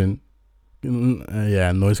reduction.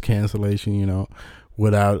 Noise cancellation.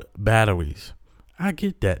 Without batteries. I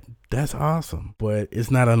get that. That's awesome, but it's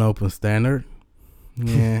not an open standard.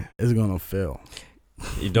 Yeah, it's gonna fail.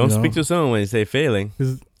 You don't speak too soon when you say failing.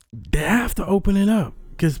 they have to open it up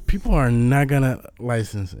because people are not gonna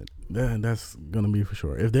license it. That's gonna be for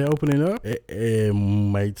sure. If they open it up, it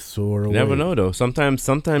might soar away. You never know though. Sometimes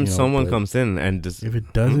someone comes in and just, if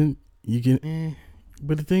it doesn't, you can.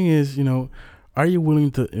 But the thing is, are you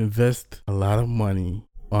willing to invest a lot of money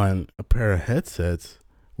on a pair of headsets,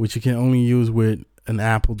 which you can only use with an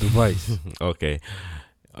Apple device? Okay.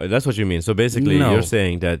 That's what you mean. So basically, you're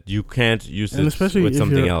saying that you can't use it with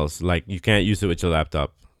something else. Like you can't use it with your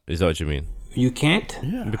laptop. Is that what you mean? You can't?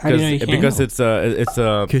 Yeah. Because it's a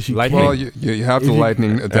lightning. Well, you have the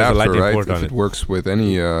lightning adapter, lightning right? port on If it it works with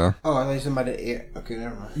any. Oh, I thought you said about the air. Okay,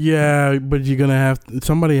 never mind. Yeah, but you're gonna have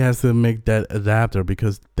somebody has to make that adapter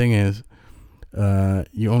because the thing is,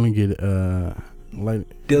 you only get light.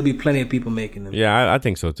 There'll be plenty of people making them. Yeah, I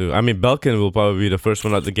think so too. I mean, Belkin will probably be the first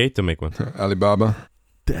one out the gate to make one. Alibaba.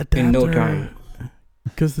 The adapter, in no time.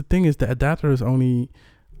 Because the thing is, the adapter is only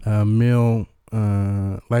male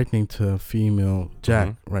lightning to female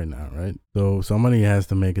jack right now, right? So somebody has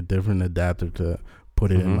to make a different adapter to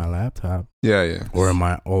put it in my laptop. Yeah. Or in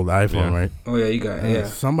my old iPhone, right? Oh yeah, you got it. Yeah.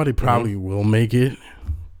 Somebody probably will make it,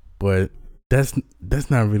 but that's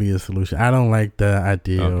not really a solution. I don't like the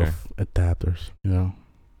idea of adapters, Yeah,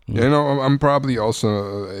 I'm probably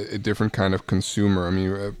also a different kind of consumer. I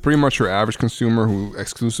mean, pretty much your average consumer who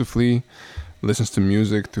exclusively listens to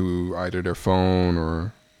music through either their phone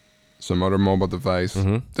or some other mobile device,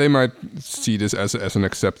 they might see this as an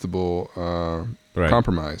acceptable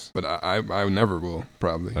compromise. But I never will,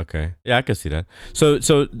 probably. Okay. Yeah, I can see that.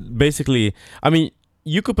 So basically, I mean,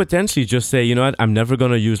 you could potentially just say, you know what, I'm never going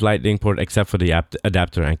to use Lightning port except for the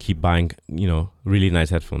adapter and keep buying, really nice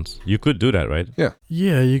headphones. You could do that, right? Yeah.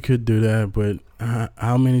 Yeah, you could do that, but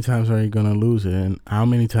how many times are you going to lose it? And how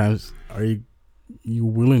many times are you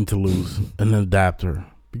willing to lose an adapter?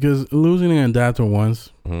 Because losing an adapter once,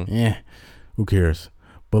 who cares?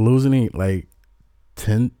 But losing it like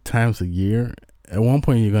 10 times a year, at one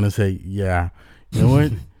point you're going to say, yeah, you know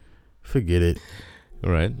what? Forget it.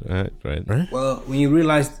 Right. Well, when you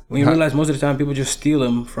realize most of the time people just steal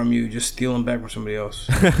them from you, just steal them back from somebody else.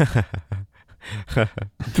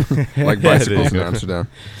 Like bicycles in Amsterdam.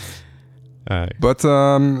 But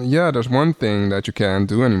there's one thing that you can't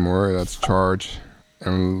do anymore. That's charge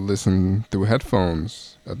and listen through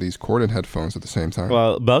headphones, at least corded headphones at the same time.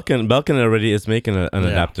 Well, Belkin already is making an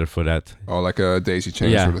adapter for that. Oh, like a daisy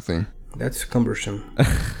chain sort of thing. That's cumbersome.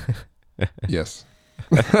 Yes.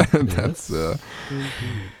 That's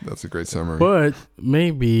a great summary. But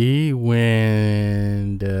maybe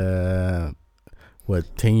when the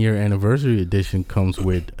 10-year anniversary edition comes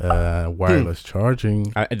with wireless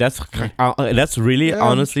charging. That's really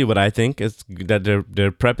honestly what I think is that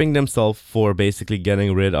they're prepping themselves for basically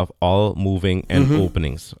getting rid of all moving and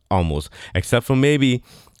openings almost, except for maybe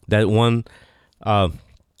that one. I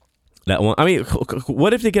mean,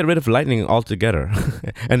 what if they get rid of Lightning altogether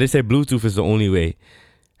and they say Bluetooth is the only way?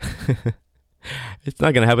 It's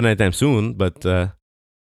not gonna happen anytime soon, but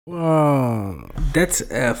well, that's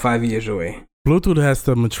 5 years away. Bluetooth has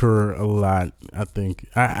to mature a lot, I think.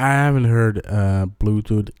 I haven't heard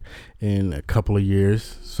Bluetooth in a couple of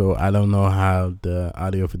years, so I don't know how the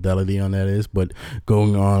audio fidelity on that is. But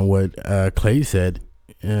going on what Clay said,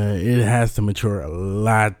 it has to mature a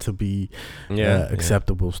lot to be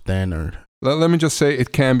acceptable standard. Let me just say,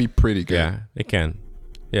 it can be pretty good. Yeah, it can.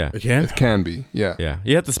 Yeah, it can. It can be. Yeah. Yeah,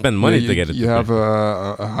 you have to spend money to get it. You have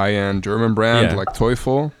a high-end German brand like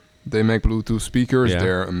Teufel. They make Bluetooth speakers. Yeah.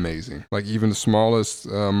 They're amazing. Like even the smallest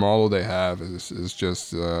model they have is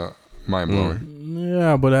just mind-blowing.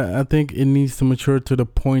 Yeah, but I think it needs to mature to the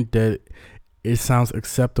point that it sounds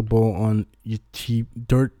acceptable on your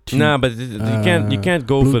dirt cheap. Nah, but you can't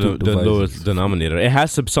go Bluetooth for the lowest denominator. It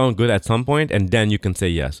has to sound good at some point, and then you can say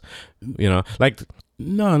yes. Like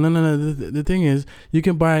no. The thing is, you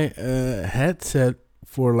can buy a headset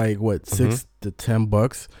for like what $6 to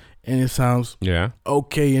 $10, and it sounds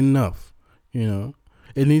okay enough.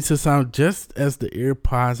 It needs to sound just as the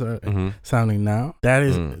AirPods are sounding now.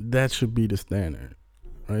 That should be the standard,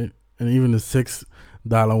 right? And even the $6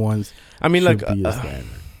 ones. I mean, should be a standard.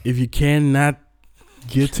 If you cannot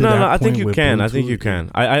get to that point, I think you can. Bluetooth, I think you can.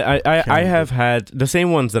 I have had the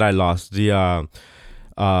same ones that I lost. The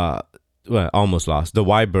almost lost the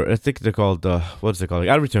Y-Bird. I think they're called what's it called?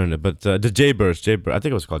 I returned it, but the Jaybirds. I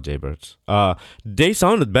think it was called Jaybirds. They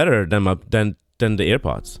sounded better than the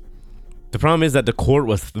AirPods. The problem is that the cord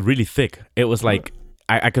was really thick. It was like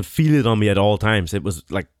I could feel it on me at all times. It was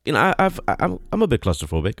like I'm a bit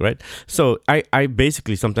claustrophobic, right? So I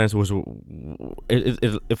basically sometimes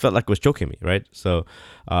it felt like it was choking me, right? So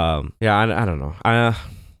I don't know.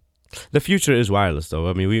 The future is wireless, though.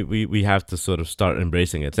 I mean, we have to sort of start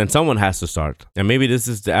embracing it, and someone has to start. And maybe this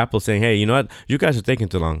is the Apple saying, "Hey, you know what? You guys are taking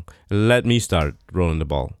too long. Let me start rolling the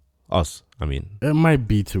ball." Us, I mean, it might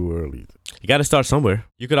be too early. You got to start somewhere.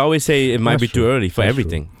 You could always say it might be too early for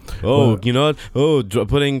everything. Oh, you know what? Oh,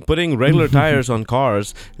 putting regular tires on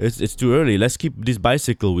cars, it's too early. Let's keep these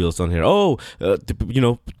bicycle wheels on here. Oh,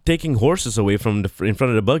 taking horses away from in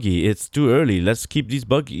front of the buggy, it's too early. Let's keep these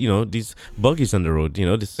these buggies on the road.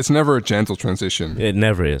 It's never a gentle transition. It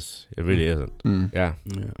never is. It really isn't. Yeah.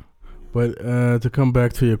 But to come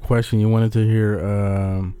back to your question, you wanted to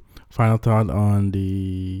hear final thought on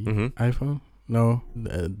the iPhone? No,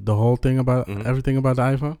 the whole thing about everything about the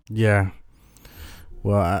iPhone. Yeah.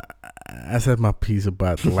 Well, I said my piece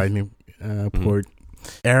about the Lightning port.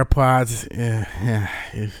 AirPods.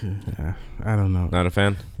 I don't know. Not a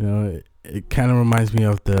fan. It kind of reminds me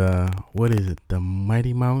of the the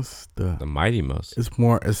Mighty Mouse. The Mighty Mouse. It's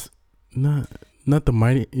not the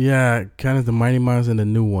Mighty. Yeah, kind of the Mighty Mouse and the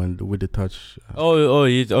new one with the touch.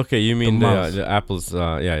 Okay. You mean the Apple's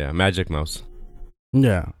Magic Mouse.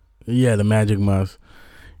 Yeah, the Magic Mouse.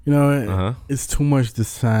 It's too much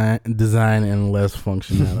design and less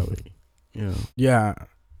functionality.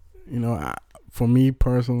 For me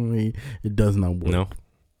personally, it does not work. No.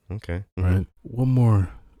 Okay. Right. One more.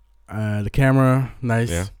 The camera, nice.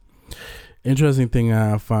 Yeah. Interesting thing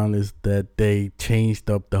I found is that they changed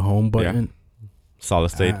up the home button. Yeah. Solid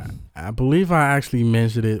state. I believe I actually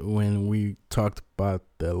mentioned it when we talked about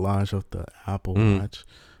the launch of the Apple Watch,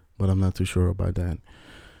 but I'm not too sure about that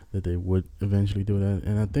they would eventually do that.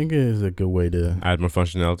 And I think it is a good way to add more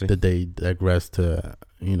functionality. That they digress to,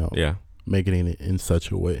 making it in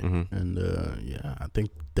such a way. And I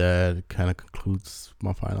think that kind of concludes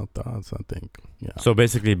my final thoughts, I think. Yeah. So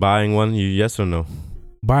basically buying one, yes or no?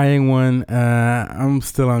 Buying one, I'm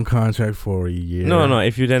still on contract for a year. No.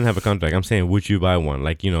 If you didn't have a contract, I'm saying, would you buy one?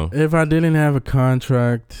 If I didn't have a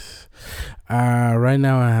contract, right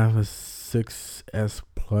now I have a 6S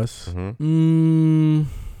Plus.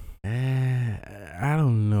 I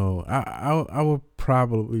don't know. I would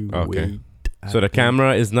probably wait. So the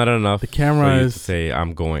camera is not enough. The camera for you to say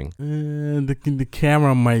I'm going. The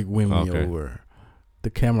camera might win me over.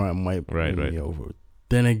 The camera might win me over.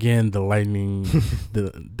 Then again, the Lightning,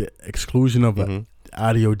 the exclusion of an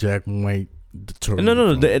audio jack might deter.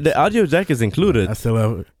 No. The audio jack is included. I still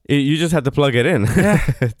have. You just have to plug it in.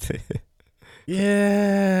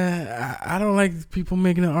 Yeah, I don't like people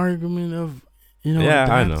making an argument of adapters.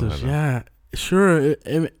 I know. Yeah, sure.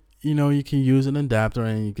 You can use an adapter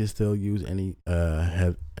and you can still use any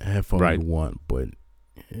headphone you want, but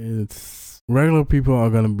it's regular people are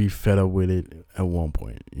gonna be fed up with it at one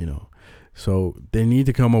point. So they need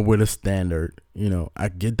to come up with a standard. I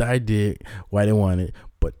get the idea why they want it,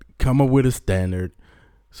 but come up with a standard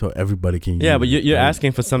so everybody can use it. Yeah, but you're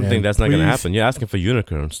asking for something that's not going to happen. You're asking for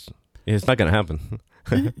unicorns. It's not going to happen.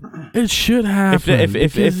 It should happen.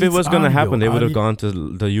 If it was going to happen, they would have gone to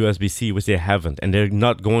the USB-C, which they haven't. And they're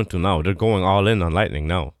not going to now. They're going all in on Lightning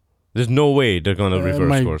now. There's no way they're going to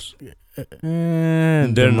reverse course.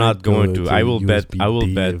 They're not going to. I will bet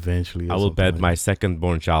eventually. I will bet my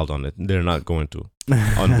second-born child on it. They're not going to.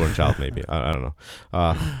 Unborn child, maybe. I don't know.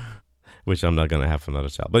 Which I'm not gonna have another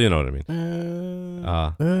child, but you know what I mean.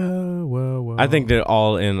 Well. I think they're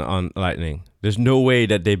all in on Lightning. There's no way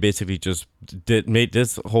that they basically just made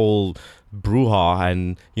this whole brouhaha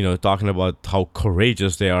and talking about how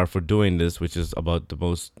courageous they are for doing this, which is about the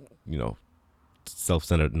most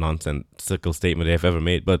self-centered nonsensical statement they have ever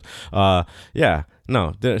made. But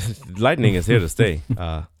Lightning is here to stay.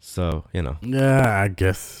 So Yeah, I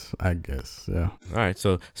guess. Yeah. All right.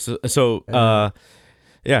 So that's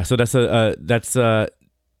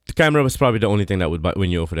the camera was probably the only thing that would win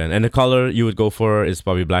you over then, and the color you would go for is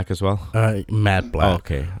probably black as well. Matte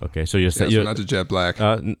black. Okay. So you're so not the jet black.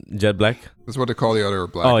 Jet black. That's what they call the other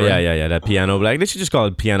black. Oh right? yeah. That piano black. They should just call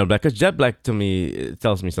it piano black, because jet black to me it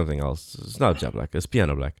tells me something else. It's not jet black. It's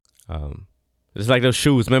piano black. It's like those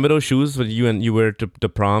shoes. Remember those shoes that you wear to the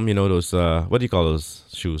prom? Those what do you call those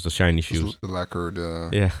shoes? The shiny shoes. The lacquered.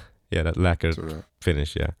 Yeah, that lacquered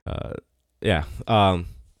finish. Yeah. All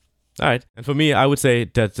right. And for me, I would say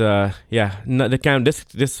that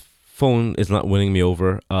this phone is not winning me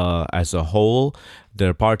over as a whole. There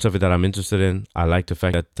are parts of it that I'm interested in. I like the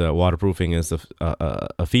fact that waterproofing is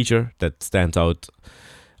a feature that stands out.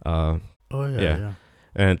 Yeah.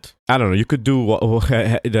 And I don't know, you could do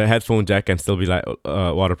the headphone jack and still be like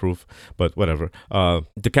waterproof, but whatever.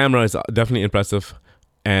 The camera is definitely impressive.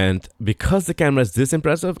 And because the camera is this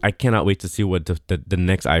impressive, I cannot wait to see what the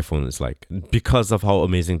next iPhone is like, because of how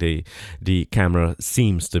amazing the camera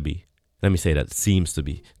seems to be. Let me say that. Seems to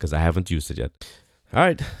be, because I haven't used it yet. All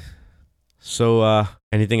right. So,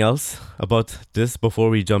 anything else about this before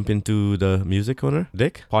we jump into the music corner?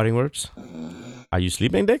 Dick, parting words? Are you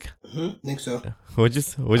sleeping, Dick? Think so. What'd you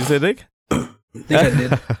say, Dick? I think I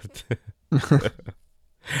did.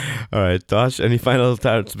 All right, Tosh, any final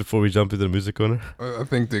thoughts before we jump into the music corner? I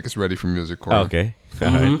think Dick is ready for music corner. Okay.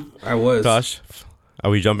 All right. I was. Tosh, are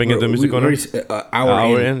we jumping into the music corner? We're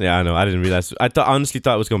hour in. Yeah, I know. I didn't realize. Honestly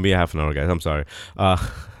thought it was going to be a half an hour, guys. I'm sorry.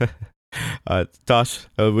 Tosh,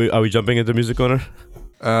 are we jumping into the music corner?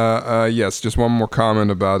 Yes, just one more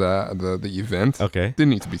comment about the event. Okay.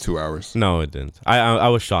 Didn't need to be 2 hours. No, it didn't. I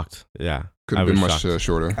was shocked. Yeah. Could have been much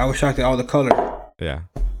shorter. I was shocked at all the color. Yeah.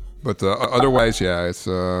 But otherwise, yeah, it's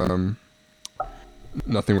nothing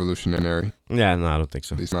revolutionary. Yeah, no, I don't think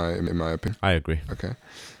so. At least in my opinion. I agree. Okay.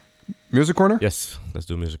 Music corner? Yes, let's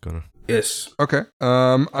do music corner. Yes. Okay.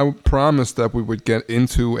 I promised that we would get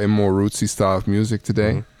into a more rootsy style of music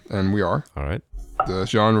today, and we are. All right. The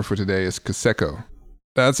genre for today is Kaseko.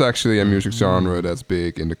 That's actually a music genre that's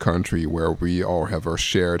big in the country where we all have our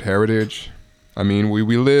shared heritage. I mean,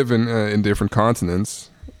 we live in different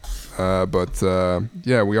continents, but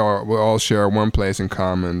we all share one place in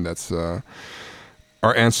common. That's our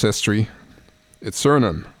ancestry. It's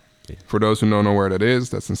Suriname. Yeah. For those who don't know where that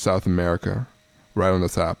is, that's in South America, right on the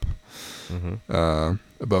top,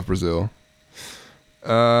 above Brazil.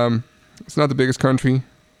 It's not the biggest country,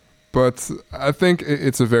 but I think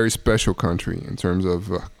it's a very special country in terms of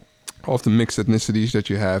all of the mixed ethnicities that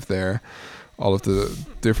you have there, all of the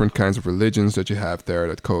different kinds of religions that you have there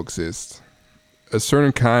that coexist. A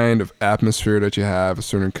certain kind of atmosphere that you have, a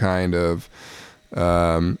certain kind of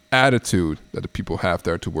attitude that the people have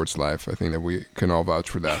there towards life. I think that we can all vouch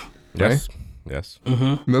for that. Yes. Right? Yes.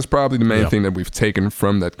 And that's probably the main thing that we've taken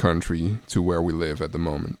from that country to where we live at the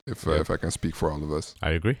moment, if I can speak for all of us.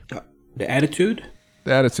 I agree. The attitude?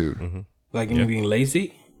 The attitude. Like being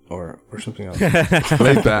lazy or something else?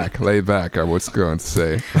 laid back, I was going to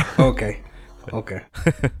say. Okay.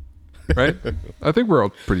 Right? I think we're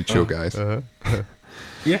all pretty chill guys.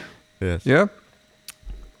 Yeah. Yes. Yeah?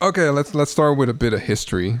 Okay, let's start with a bit of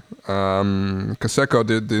history. Kaseko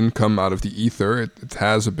didn't come out of the ether. It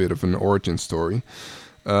has a bit of an origin story.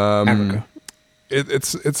 Africa.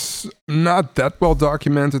 It's not that well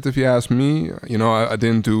documented, if you ask me. You know, I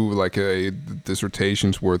didn't do like a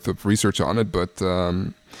dissertation's worth of research on it, but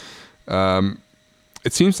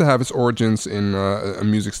it seems to have its origins in a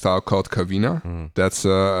music style called Kawina. That's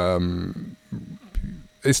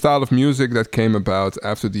a style of music that came about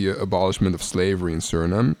after the abolishment of slavery in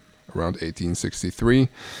Suriname around 1863,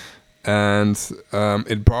 and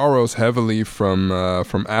it borrows heavily from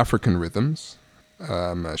African rhythms.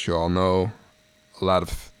 As you all know,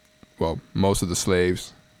 most of the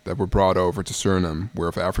slaves that were brought over to Suriname were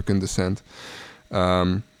of African descent.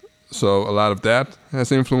 So a lot of that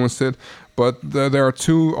has influenced it. But there are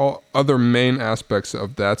two other main aspects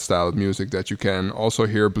of that style of music that you can also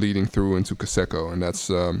hear bleeding through into Kaseko, and that's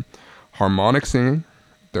harmonic singing.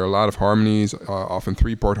 There are a lot of harmonies, often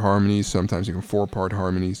 3-part harmonies, sometimes even 4-part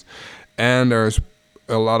harmonies. And there's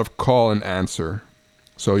a lot of call and answer.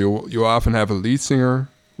 So you'll often have a lead singer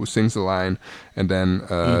who sings the line, and then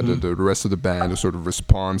the rest of the band who sort of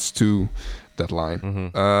responds to that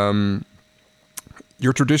line.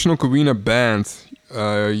 Your traditional Kawina band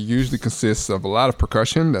usually consists of a lot of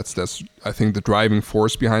percussion. That's I think the driving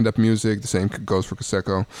force behind that music. The same goes for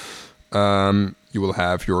Kaseko. You will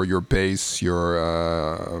have your bass, your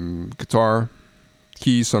guitar,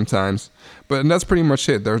 keys sometimes, and that's pretty much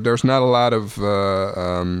it. There's not a lot of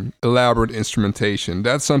elaborate instrumentation.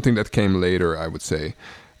 That's something that came later, I would say,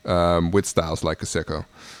 with styles like Kaseko.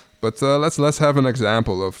 But let's have an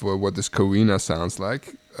example of what this Kawina sounds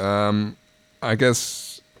like. I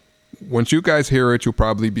guess once you guys hear it, you'll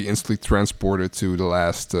probably be instantly transported to the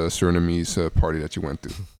last Surinamese party that you went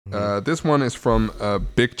to. This one is from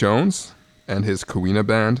Big Jones and his Kawina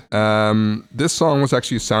band. This song was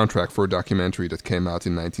actually a soundtrack for a documentary that came out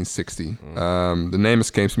in 1960. The name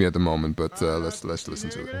escapes me at the moment, but let's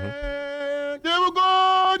listen to it.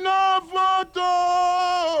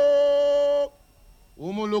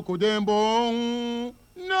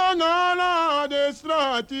 Na na na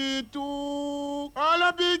destrati tu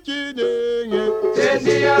ala bikidenge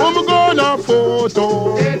gonna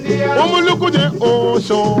photo look de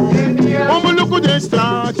oso look de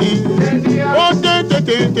strati o te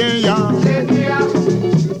ya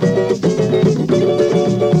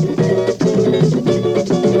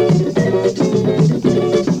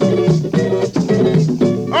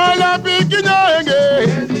ala bikidenge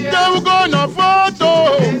gonna photo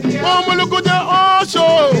look de oso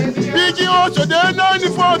bigi oso de na ni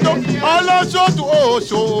foto. Ala so to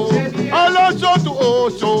oso. Ala so to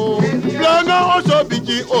oso. Planga oso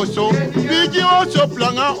bigi oso. Bigi oso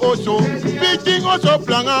planga oso. Bigi oso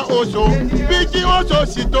planga oso. Bigi oso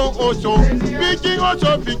siton oso. Bigi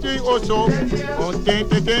oso. On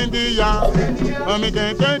tendi ya. On me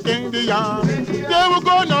tendi ya. They will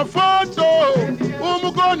go na photo.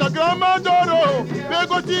 Go na gramadoro. We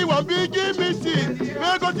go see one bigi missy.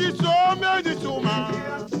 We go see so many suma.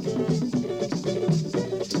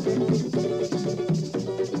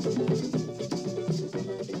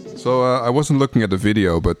 So I wasn't looking at the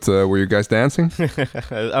video, but were you guys dancing?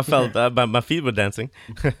 I felt my feet were dancing.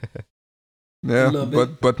 Yeah,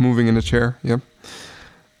 but moving in the chair. Yep.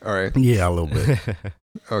 All right. Yeah, a little bit.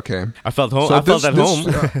 Okay. I felt home. So I felt at home.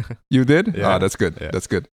 You did? Yeah. Ah, that's good. Yeah. That's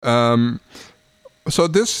good. So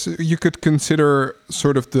this you could consider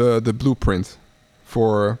sort of the blueprint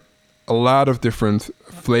for a lot of different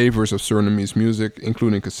flavors of Surinamese music,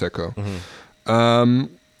 including Kaseko.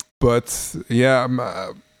 But yeah,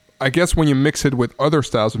 I guess when you mix it with other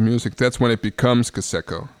styles of music, that's when it becomes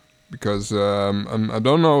Kaseko. Because I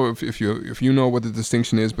don't know if you know what the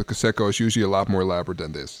distinction is, but Kaseko is usually a lot more elaborate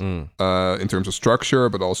than this in terms of structure,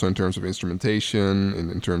 but also in terms of instrumentation,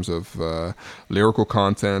 in terms of lyrical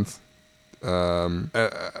content.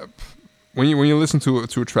 When you listen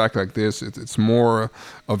to a track like this, it's more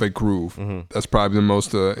of a groove. That's probably the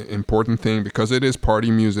most important thing, because it is party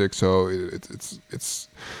music. So it's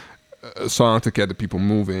a song to get the people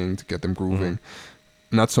moving, to get them grooving,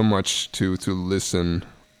 not so much to listen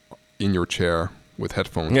in your chair with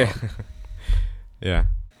headphones on. Yeah.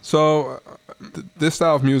 So this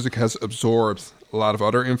style of music has absorbed a lot of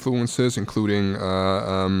other influences, including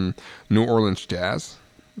New Orleans jazz.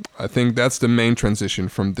 I think that's the main transition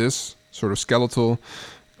from this sort of skeletal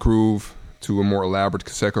groove to a more elaborate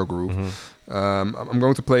Kaseko groove. I'm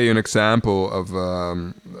going to play you an example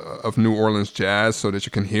of New Orleans jazz so that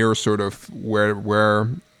you can hear sort of where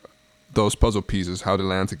those puzzle pieces, how they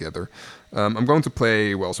land together. I'm going to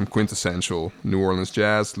play, some quintessential New Orleans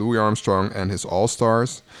jazz, Louis Armstrong and his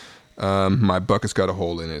All-Stars. My Bucket's Got a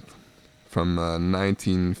Hole in It from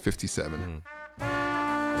 1957.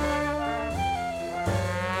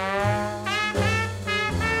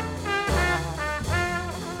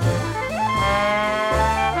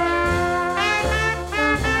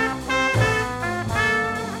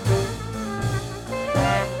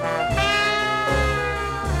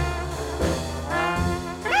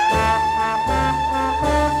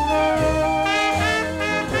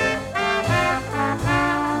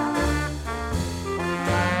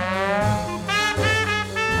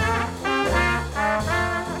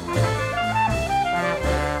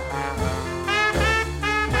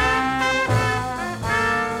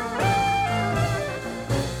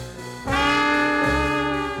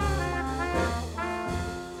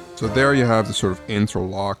 So there you have the sort of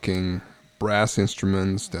interlocking brass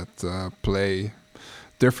instruments that play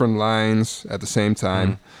different lines at the same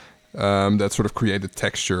time, that sort of create the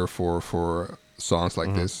texture for songs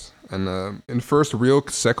like this. And in the first real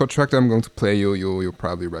Kaseko track that I'm going to play, you'll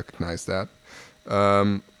probably recognize that.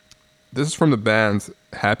 This is from the band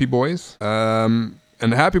Happy Boys. And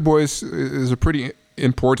the Happy Boys is a pretty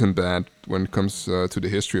important band when it comes to the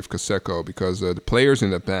history of Kaseko, because the players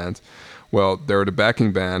in that band, they're the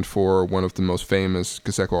backing band for one of the most famous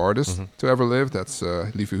Kaseko artists to ever live. That's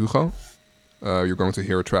Lieve Hugo. You're going to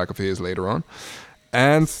hear a track of his later on.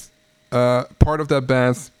 And part of that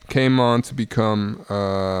band came on to become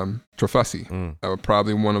Trofassi,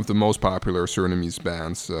 probably one of the most popular Surinamese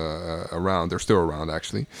bands around. They're still around,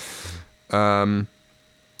 actually.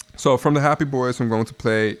 So from the Happy Boys, I'm going to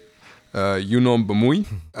play You No Bemoei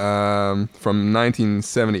from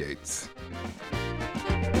 1978.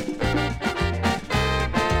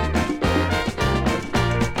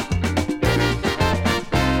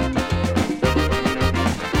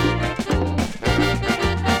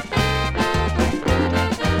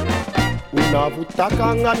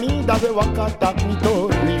 Unavutaka ngami dawe wakata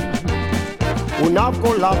mitoni,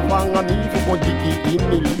 unavkolapa ngami fukondiki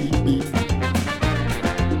imilibi.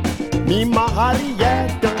 Mi mahari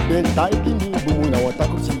yeta bentai kini bumuna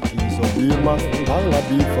watakusiki so bima nganga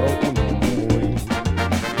bifro unumui.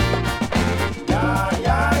 Ya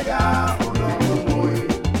unumui.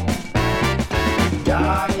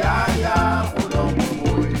 Ya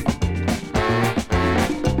unumui.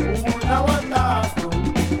 Bumuna wataku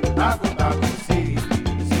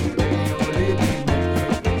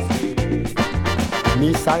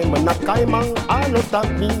Mi sai manakai mang ano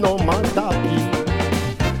tapi no mandaki,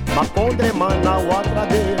 makondre mana watra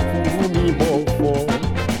de furu mi mofo.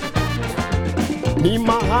 Mi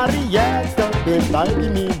mahari yeta ben style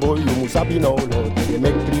give me boy, you must have been all out. The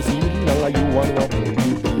electricity, now you want what you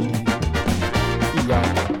be. Ya,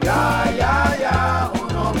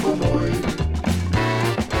 uno boy.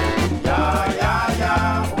 Ya,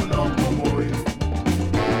 uno boy.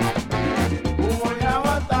 Umoya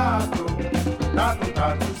watatu,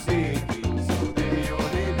 tatu siki, so de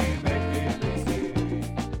only make it.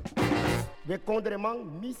 We kondreman,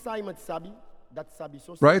 mi Simon Sabi, that Sabi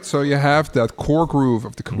so. Right, so you have that core groove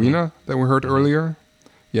of the Kawina that we heard earlier.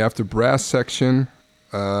 You have the brass section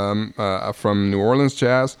from New Orleans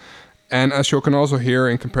jazz. And as you can also hear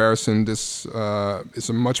in comparison, this is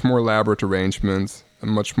a much more elaborate arrangement, a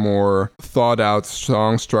much more thought out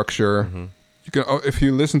song structure. You can, if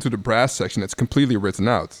you listen to the brass section, it's completely written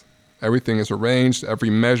out. Everything is arranged, every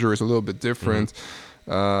measure is a little bit different.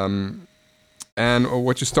 And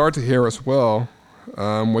what you start to hear as well,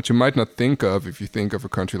 what you might not think of if you think of a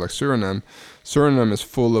country like Suriname, Suriname is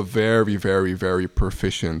full of very, very, very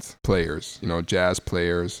proficient players, jazz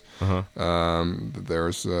players.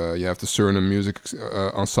 There's you have the Suriname Music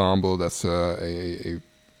Ensemble, that's I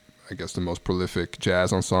guess the most prolific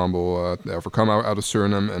jazz ensemble to ever come out of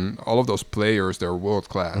Suriname, and all of those players, they're world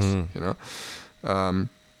class,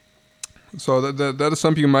 So that is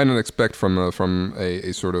something you might not expect from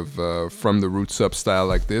a sort of from the root sub style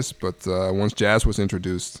like this, but once jazz was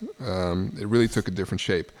introduced, it really took a different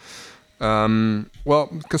shape. Well,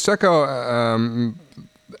 Kaseko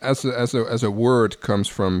as a word comes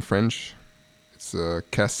from French. It's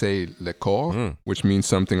casser le corps, which means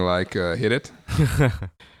something like hit it,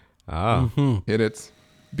 hit it,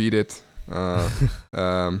 beat it,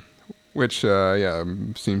 which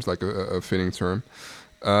seems like a fitting term.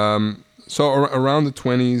 So around the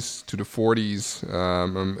 20s to the 40s,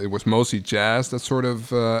 it was mostly jazz that sort of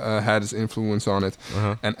had its influence on it.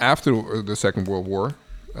 And after the Second World War,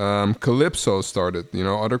 calypso started,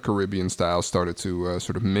 other Caribbean styles started to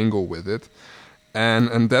sort of mingle with it.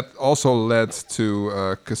 And that also led to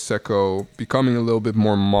Kaseko becoming a little bit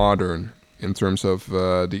more modern in terms of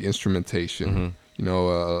the instrumentation.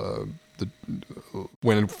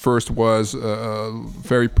 When it first was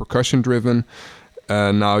very percussion driven,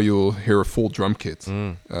 now you'll hear a full drum kit.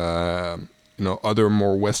 Other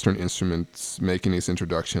more Western instruments making its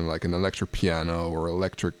introduction, like an electric piano or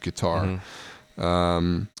electric guitar.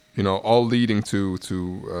 All leading to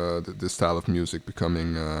this style of music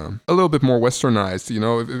becoming a little bit more Westernized.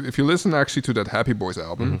 If you listen actually to that Happy Boys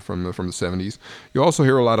album from the 70s, you also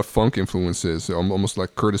hear a lot of funk influences, almost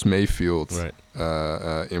like Curtis Mayfield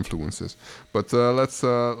influences. But let's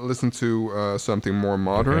listen to something more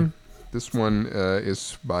modern. Okay. This one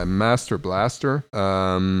is by Master Blaster.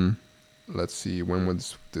 Let's see, when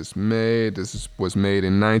was this made? This was made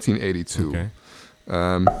in 1982. Okay.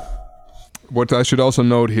 What I should also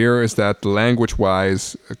note here is that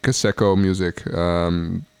language-wise, Kaseko music,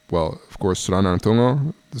 of course,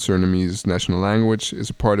 Sranantongo, the Surinamese national language, is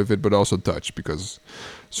a part of it, but also Dutch, because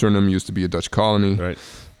Suriname used to be a Dutch colony. Right.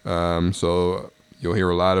 So you'll hear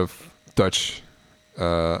a lot of Dutch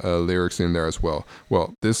lyrics in there as well.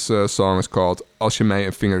 Well, this song is called Als je mij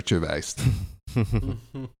een vingertje wijst.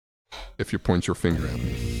 If you point your finger at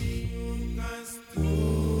me.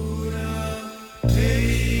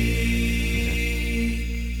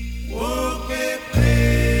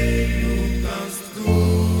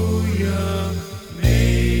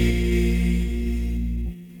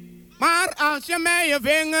 Maar als je mij een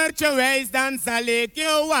vingertje wijst, dan zal ik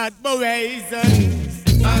je wat bewijzen.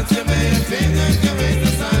 Als je mij een vingertje wijst,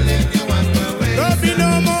 dan zal ik je wat bewijzen.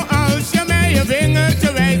 Robinomo, als je mij een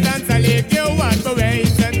vingertje wijst, dan zal ik je wat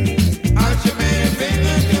bewijzen. Als je mij een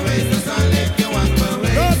vingertje wijst, dan zal ik je wat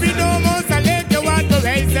bewijzen. Robinomo, zal ik je wat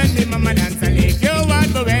bewijzen. Nee mama, dan zal ik je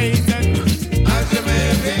wat bewijzen. Als je mij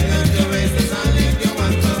een vingertje wijst, dan zal ik je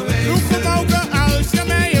wat bewijzen. Roegemauke, als je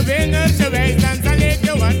mij een vingertje wijst, dan zal ik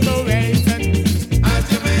je wat bewijzen. Als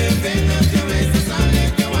je mij een vingertje wijst, dan zal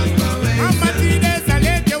ik je wat bewijzen. Amatide, zal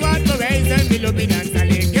ik je wat bewijzen. Milobi, dan zal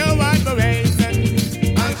ik je wat bewijzen.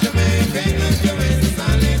 Als je mij een vingertje wijst, dan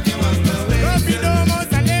zal ik je wat bewijzen. Robidomo,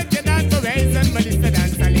 zal ik je dat bewijzen. Melissa, dan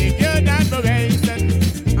zal ik je dat bewijzen.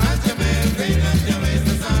 Als je mij een vingertje wijst,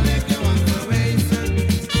 dan zal ik je wat bewijzen.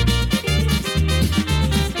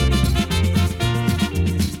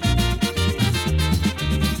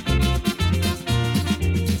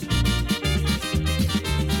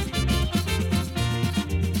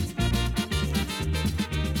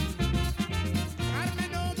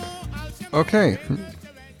 Okay,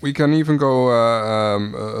 we can even go a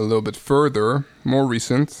little bit further, more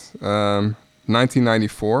recent,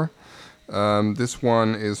 1994. This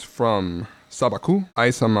one is from Sabaku,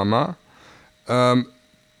 Aisa Mama.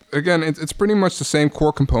 again, it's pretty much the same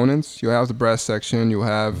core components. You have the brass section, you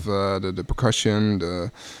have the percussion,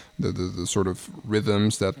 the sort of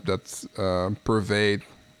rhythms that pervade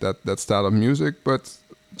that style of music, but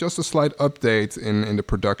just a slight update in the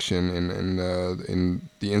production, in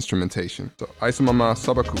the instrumentation. So Aisumama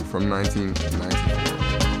Sabaku from 1994.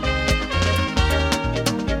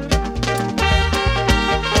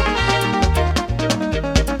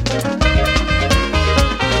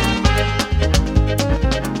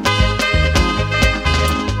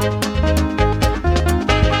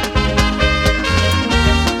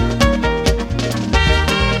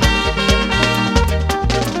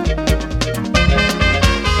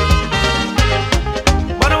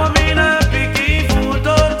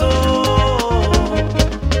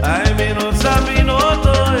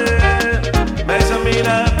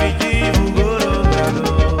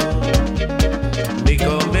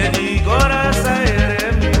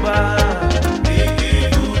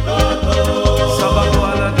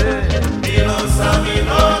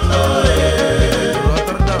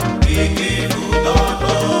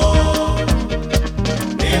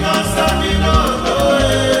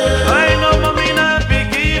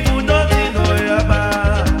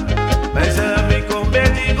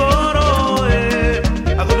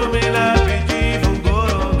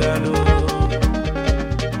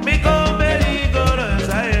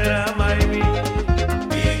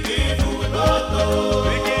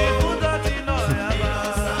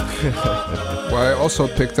 Why I also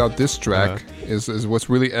picked out this track is what's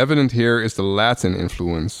really evident here is the Latin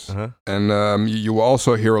influence. And you will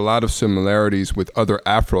also hear a lot of similarities with other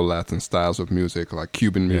Afro-Latin styles of music, like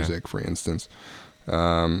Cuban music, for instance.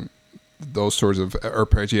 Those sorts of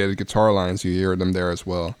arpeggiated guitar lines, you hear them there as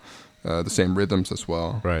well. The same rhythms as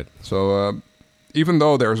well. Right. So even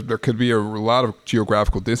though there could be a lot of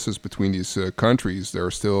geographical distance between these countries, there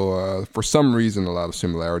are still, for some reason, a lot of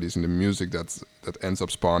similarities in the music that ends up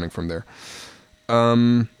spawning from there.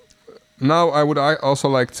 Now, I would also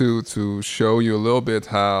like to show you a little bit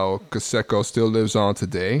how Kaseko still lives on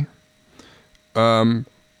today,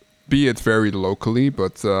 be it very locally,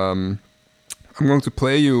 but I'm going to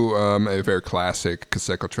play you a very classic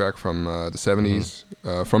Kaseko track from the 70s,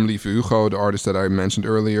 from Lieve Hugo, the artist that I mentioned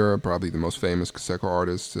earlier, probably the most famous Kaseko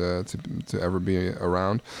artist to ever be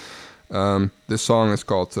around. This song is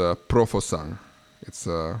called Profosang. It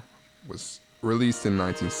was released in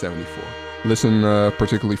 1974. Listen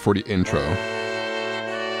particularly for the intro.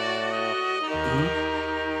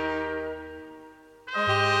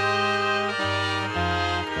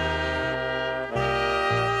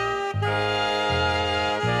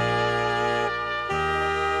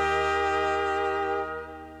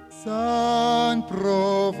 San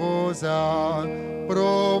Profosang,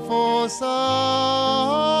 Profosang,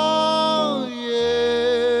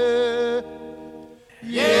 yeah.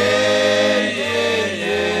 Yeah, yeah,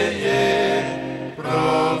 yeah, yeah.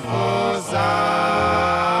 Profosang,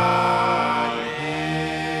 yeah.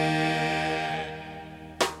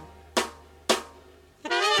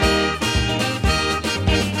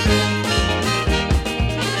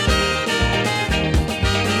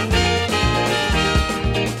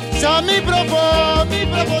 Sa mi proposang,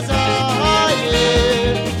 yeah.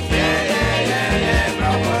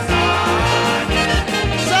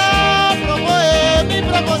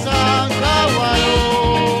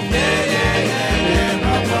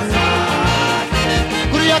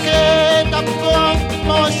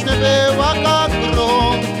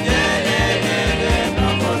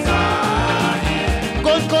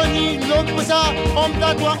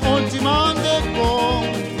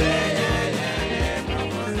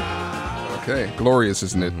 Okay, glorious,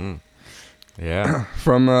 isn't it? Yeah.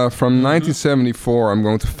 From 1974, I'm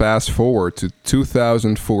going to fast forward to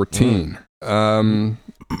 2014.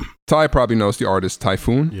 Ty probably knows the artist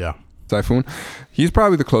Typhoon. Yeah. Typhoon. He's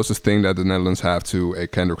probably the closest thing that the Netherlands have to a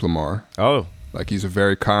Kendrick Lamar. Oh. Like, he's a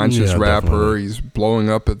very conscious rapper. Definitely. He's blowing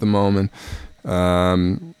up at the moment.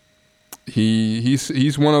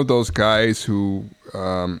 He's one of those guys who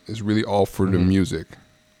is really all for the music.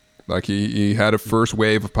 Like, he had a first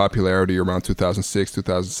wave of popularity around 2006,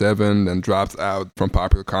 2007, then dropped out from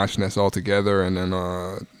popular consciousness altogether, and then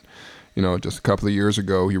just a couple of years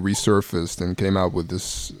ago he resurfaced and came out with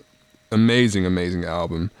this amazing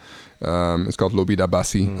album. It's called Lobida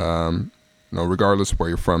Bassi. Regardless of where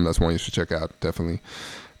you're from, that's one you should check out, definitely.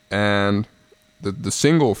 And the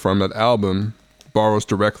single from that album borrows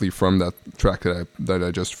directly from that track that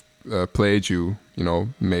I just played you,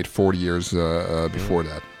 made 40 years before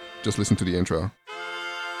that. Just listen to the intro.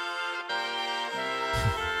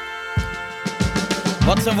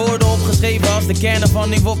 Wat zijn woorden opgeschreven als de kern ervan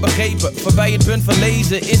niet wordt begrepen? Voorbij het punt van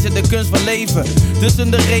lezen is het de kunst van leven.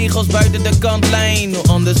 Tussen de regels buiten de kantlijn. Hoe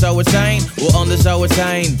anders zou het zijn, hoe anders zou het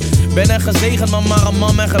zijn. Ben een gezegend man, maar een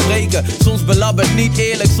man met gebreken. Soms belabberd, niet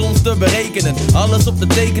eerlijk, soms te berekenen. Alles op de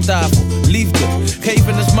tekentafel, liefde.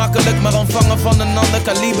 Geven is makkelijk, maar ontvangen van een ander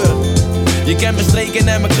kaliber. Je kent mijn streken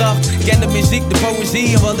en mijn kracht. Ken de muziek, de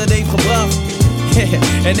poëzie en wat het heeft gebracht.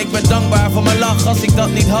 En ik ben dankbaar voor mijn lach. Als ik dat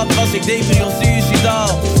niet had, was ik depri of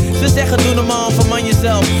suicidaal. Ze zeggen doe normaal, verman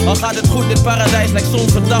jezelf. Al gaat het goed, dit paradijs lijkt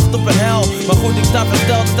soms verdacht op een hel. Maar goed, ik sta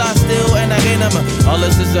versteld, sta stil en herinner me.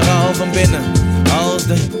 Alles is er al van binnen. Als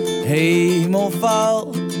de hemel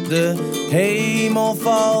valt, de hemel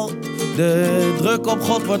valt. De druk op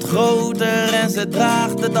God wordt groter en ze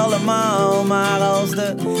draagt het allemaal. Maar als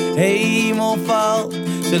de hemel valt,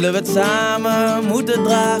 zullen we het samen moeten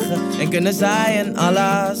dragen. En kunnen zij en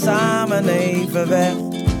Allah samen even weg.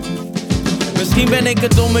 Misschien ben ik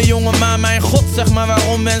een domme jongen, maar mijn God, zeg maar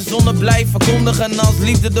waarom men zonne blijft verkondigen als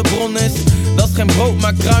liefde de bron is. Dat is geen brood,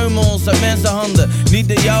 maar kruimels uit mensenhanden. Niet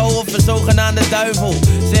de jou of een zogenaamde duivel.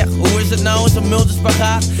 Zeg, hoe is het nou, zo'n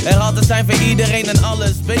multispagaat? Er altijd zijn voor iedereen en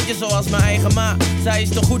alles. Beetje zoals mijn eigen ma. Zij is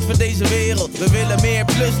toch goed voor deze wereld. We willen meer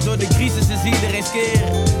plus, door de crisis is iedereen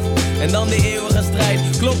skeren. En dan die eeuwige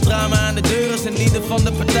strijd. Klopdrama aan de deur is een ieder van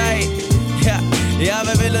de partij. Ja,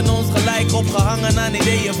 we willen ons gelijk opgehangen aan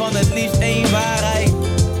ideeën van het liefst één waarheid.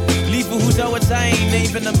 Lieve, hoe zou het zijn?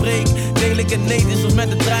 Even een break, deel ik het niet, is of met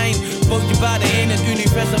de trein. Pootje baden in het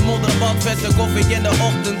universum, modderbad, verse koffie in de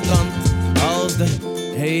ochtendkrant. Als de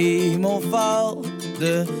hemel valt,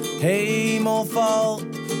 de hemel valt.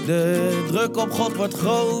 De druk op God wordt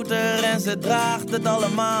groter en ze draagt het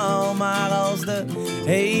allemaal. Maar als de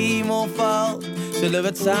hemel valt, zullen we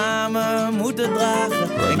het samen moeten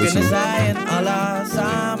dragen. En kunnen zij en Allah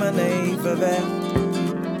samen even weg.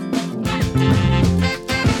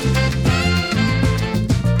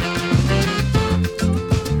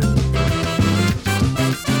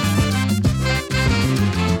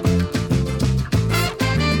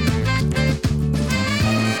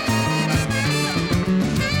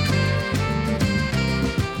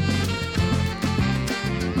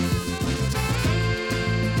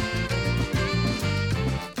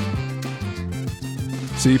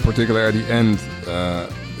 See, particularly at the end,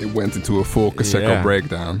 it went into a full Kaseko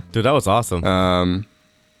breakdown. Dude, that was awesome.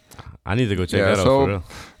 I need to go check that out for real.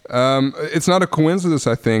 It's not a coincidence,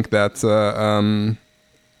 I think, that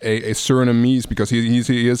a Surinamese, because he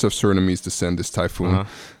is of Surinamese descent, this Typhoon,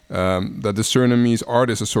 that the Surinamese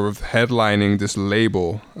artist is sort of headlining this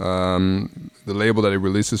label. The label that he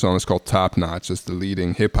releases on is called Top Notch. It's the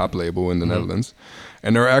leading hip-hop label in the Netherlands.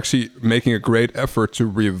 And they're actually making a great effort to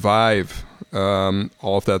revive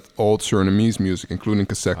all of that old Surinamese music, including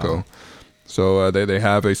Kaseko. Wow. So they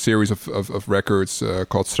have a series of records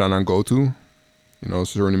called Sranangotu,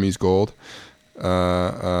 Surinamese Gold,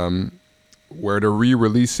 where they're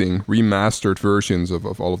re-releasing remastered versions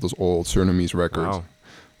of all of those old Surinamese records. Wow.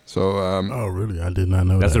 So oh, really? I did not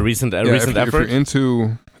know that's that. a recent effort? If you're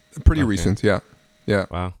into... Pretty recent, yeah.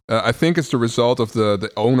 Wow. I think it's the result of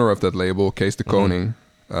the owner of that label, Kees de Koning,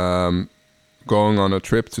 going on a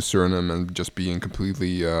trip to Suriname and just being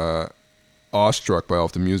completely awestruck by all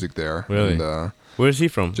of the music there. Really? And, where is he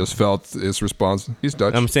from? Just felt his response. He's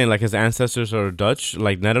Dutch. I'm saying, like, his ancestors are Dutch,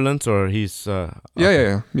 like Netherlands, or he's...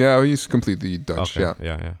 Yeah, he's completely Dutch,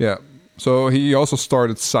 okay. Yeah. So he also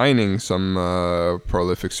started signing some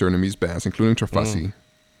prolific Surinamese bands, including Trafassi.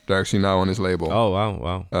 They're actually now on his label. Oh,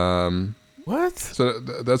 wow. What? So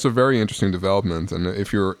that's a very interesting development. And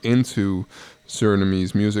if you're into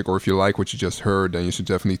Surinamese music, or if you like what you just heard, then you should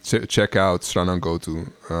definitely check out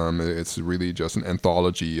Sranangotu. It's really just an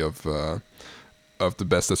anthology of the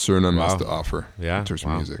best that Suriname has to offer in terms of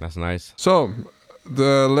music. That's nice. So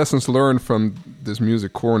the lessons learned from this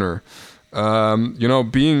music corner.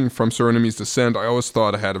 Being from Surinamese descent, I always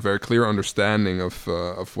thought I had a very clear understanding of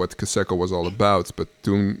what Kaseko was all about. But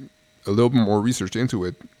doing a little bit more research into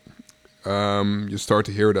it, you start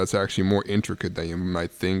to hear that's actually more intricate than you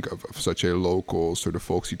might think of such a local sort of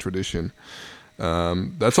folksy tradition.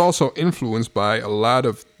 That's also influenced by a lot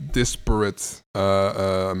of disparate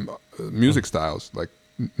music styles, like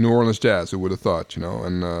New Orleans jazz, who would have thought,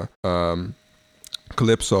 and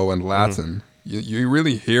calypso and Latin. You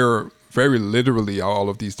really hear very literally how all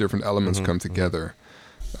of these different elements come together,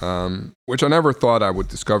 which I never thought I would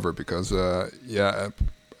discover because,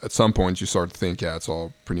 at some point you start to think, it's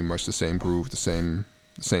all pretty much the same groove, the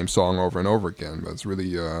same song over and over again. But it's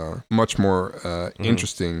really much more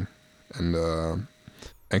interesting and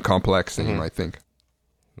complex than you might think.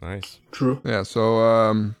 Nice. True. Yeah.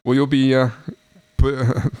 So, you'll be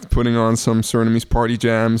putting on some Cernemies party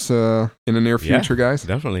jams in the near future, guys?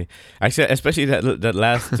 Definitely. Actually, especially that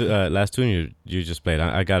last last tune you just played.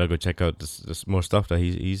 I gotta go check out this more stuff that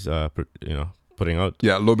he's putting out.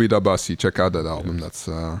 Yeah, Lobby Dabasi. Check out that album. That's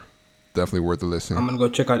definitely worth a listen. I'm gonna go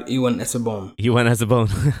check out Ewan Essebone. Ewan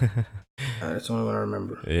Essebone. That's the only one I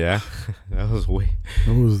remember. Yeah, that was way.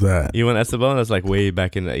 Who was that? Ewan Essebone. That's like way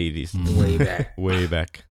back in the 80s. Way back. Way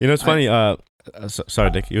back. You know, it's funny.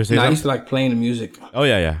 Sorry, Dick. You were saying I something? used to like playing the music. Oh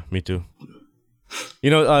yeah, me too.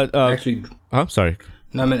 You know, Actually, sorry.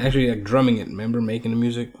 no, I mean actually like drumming it. Remember making the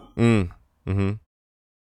music?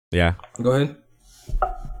 Yeah. Go ahead.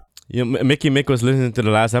 You know, Mickey Mick was listening to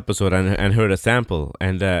the last episode and heard a sample,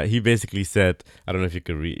 and he basically said, I don't know if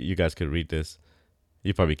you guys could read this.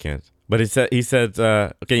 You probably can't. But he said,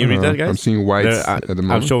 can you read that, guys? I'm seeing white at the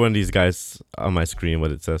moment. I'm showing these guys on my screen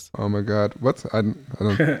what it says. Oh my God! What? I'm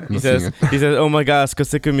not He seeing it. says, oh my God,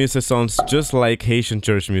 Skosiku music sounds just like Haitian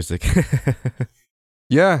church music.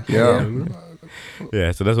 Yeah.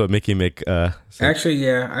 Yeah, so that's what Mickey Mick said. Actually,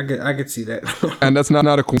 yeah, I could see that. And that's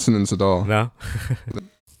not a coincidence at all. No?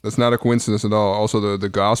 That's not a coincidence at all. Also, the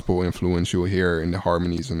gospel influence you'll hear in the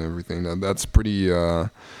harmonies and everything. That's pretty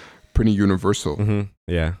universal. Mm-hmm.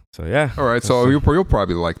 Yeah. So yeah. All right. So you'll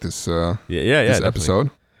probably like this. Yeah. This definitely. episode.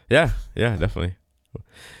 Yeah, definitely.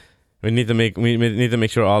 We need to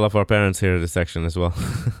make sure all of our parents hear this section as well.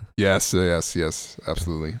 Yes,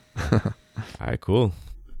 absolutely. All right, cool.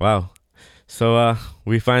 Wow. So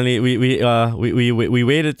we finally we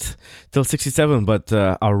waited till 67, but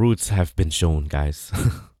our roots have been shown, guys.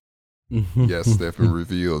 Yes, they've been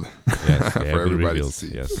revealed. Yes, for everybody to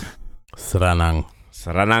see. Yes.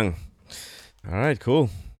 Saranang. All right, cool.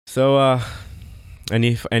 So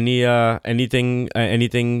anything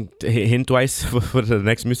hint-wise for the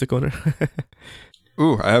next music corner?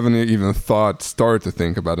 Ooh, I haven't even started to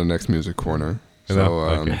think about the next music corner. So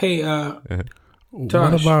Okay. Hey, What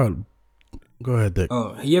Tosh. about? Go ahead, Dick.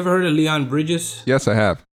 Oh, you ever heard of Leon Bridges? yes, I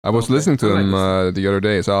have. I was Okay. listening to I like him this. the other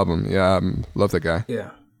day. His album. Yeah, love that guy.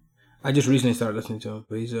 Yeah. I just recently started listening to him,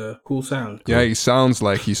 but he's a cool sound. Yeah, he sounds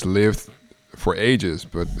like he's lived for ages,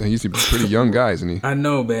 but he's a pretty young guy, isn't he? I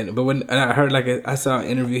know, man. But when I heard I saw an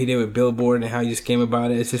interview he did with Billboard and how he just came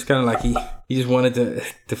about it. It's just kind of like he just wanted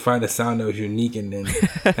to find a sound that was unique and then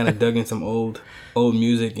kind of dug in some old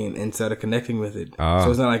music and started connecting with it. Ah. So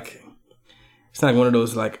it's not like one of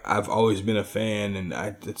those like I've always been a fan and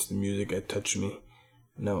it's the music that touched me.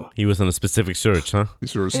 No, He was on a specific search, huh? He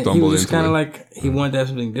sort of he stumbled was just into kind it. of like he wanted to have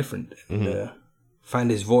something different and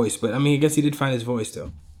find his voice. But I mean, I guess he did find his voice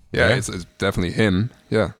though. Yeah, it's definitely him.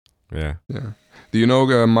 Yeah. Yeah. Do you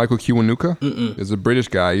know Michael Kiwanuka? He's a British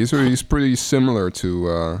guy. He's pretty similar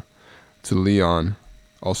to Leon.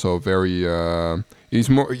 Also very. He's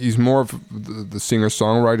more of the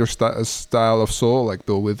singer-songwriter style of soul, like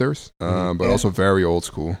Bill Withers, but also very old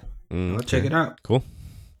school. I'll check it out. Cool.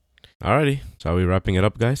 Alrighty. So are we wrapping it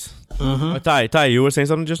up, guys? Mm-hmm. Ty, you were saying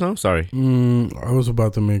something just now? Sorry. I was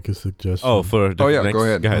about to make a suggestion. Oh, for the next, go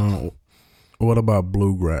ahead. What about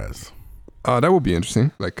bluegrass? That would be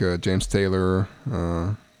interesting, like James Taylor.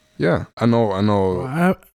 Yeah, I know.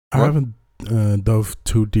 I haven't dove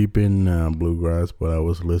too deep in bluegrass, but I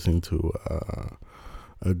was listening to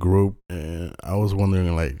a group, and I was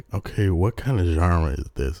wondering, like, okay, what kind of genre is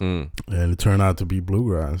this? And it turned out to be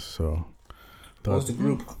bluegrass. So, What was the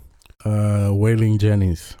group? Wailing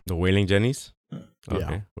Jennies. The Wailing Jennies? Okay,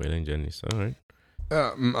 Yeah. Wailing Jennies. All right.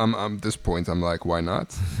 I'm at this point. I'm like, why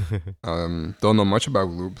not? Don't know much about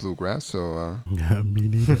bluegrass, so. Yeah, me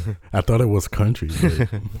neither. I thought it was country. But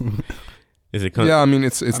Is it Yeah, I mean,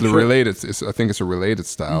 it's I'm the sure- related. I think it's a related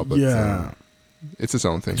style, but yeah, it's its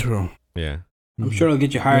own thing. true. Yeah. I'm sure it'll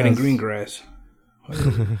get you higher than Yes. green grass.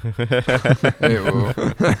 Hey, whoa.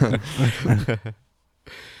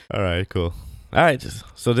 All right, cool. All right,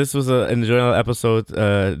 so this was an enjoyable episode.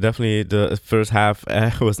 Definitely the first half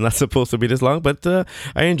was not supposed to be this long, but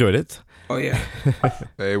I enjoyed it. Oh yeah.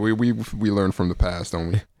 Hey, we learn from the past,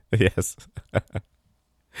 don't we? Yes.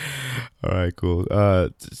 All right, cool.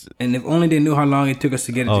 And if only they knew how long it took us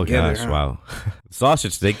to get it Oh together. gosh, huh? wow.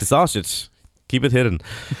 Sausage, take the sausage. Keep it hidden.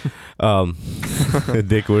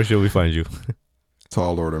 Dick, where should we find you?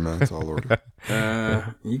 Tall order, man. Tall order.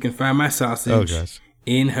 You can find my sausage Oh gosh.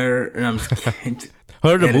 in her. I'm just kidding.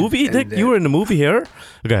 Heard the Edit- movie, edit Dick? that. You were in the movie here?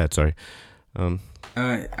 Go ahead, sorry.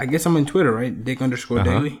 I guess I'm on Twitter, right?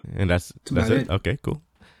 Dick_Daily. And that's about it? it. Okay, cool.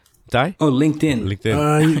 Ty? Oh, LinkedIn.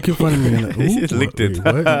 LinkedIn. You can find me in It's LinkedIn.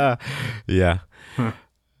 Wait, what? Yeah.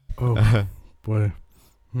 Oh boy.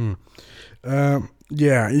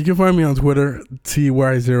 Yeah, you can find me on Twitter,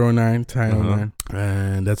 TY09, Ty09,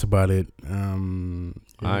 and that's about it. All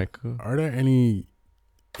right, cool. Are there any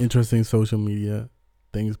interesting social media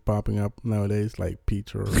things popping up nowadays, like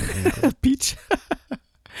Peach or Peach.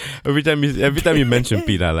 every time you mention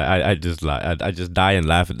Pete, I just die and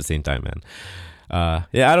laugh at the same time, man.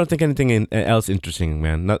 Yeah, I don't think anything else interesting,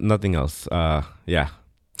 man. Nothing else. Yeah,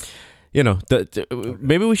 you know,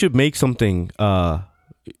 maybe we should make something.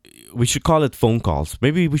 We should call it phone calls.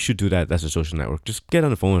 Maybe we should do that as a social network. Just get on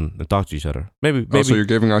the phone and talk to each other. Maybe. So you're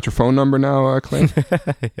giving out your phone number now, Clay?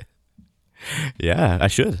 Yeah, I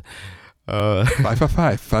should.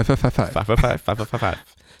 555.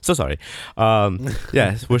 So sorry.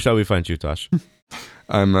 Yes, where shall we find you, Tosh?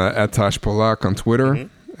 I'm at Tosh Polak on Twitter,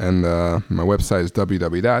 and my website is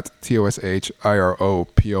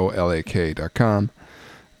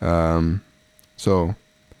www.toshirpolak.com. So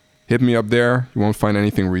hit me up there. You won't find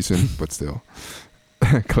anything recent, but still.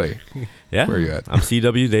 Clay, yeah, where are you at? I'm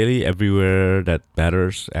CW Daily everywhere that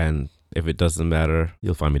matters, and if it doesn't matter,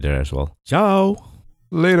 you'll find me there as well. Ciao.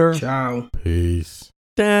 Later. Ciao. Peace.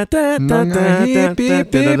 Return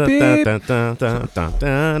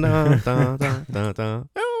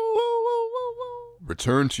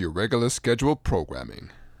to your regular scheduled programming.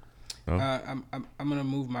 I'm gonna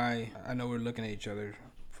move my. I know we're looking at each other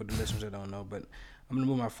for the listeners that don't know, but I'm gonna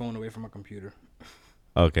move my phone away from my computer.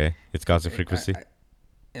 Okay, it's cosmic frequency.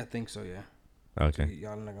 I think so. Yeah. Okay. So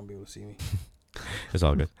y'all are not gonna be able to see me. It's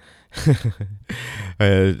all good.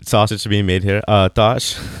 Sausage being made here.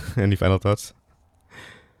 Tosh, any final thoughts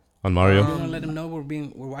on Mario? You want to let them know we're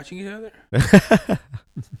watching each other?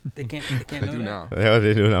 They can't They know do that. now. Yeah,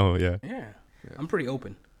 they do now. Yeah. Yeah. I'm pretty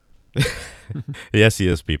open. Yes, he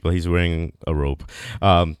is. People. He's wearing a robe.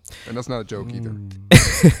 And that's not a joke either.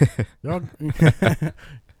 Y'all,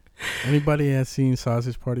 anybody has seen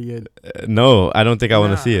Sausage Party yet? No, I don't think I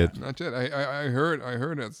want to see it. Not yet. I heard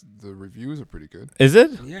that the reviews are pretty good. Is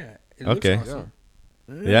it? Yeah. It Okay. looks awesome.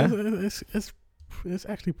 Yeah? It's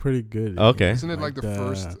actually pretty good. Okay. Isn't it like the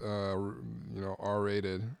first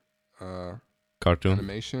R-rated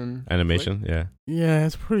Cartoon animation? Yeah. Yeah,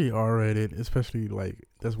 it's pretty R-rated, especially like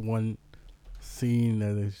there's one scene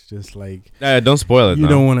that is just like Don't spoil it. you now.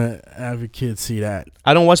 don't want to have your kids see that.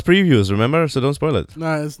 I don't watch previews, remember? So don't spoil it.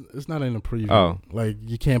 No, it's not in the preview. Oh. Like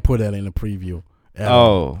you can't put that in the preview. at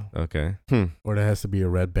all. Oh, okay. Or there has to be a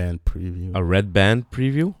red band preview. A red band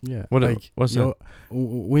preview? Yeah. What's that?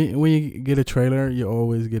 When you get a trailer, you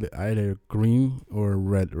always get either green or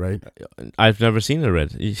red, right? I've never seen a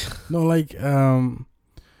red. No, like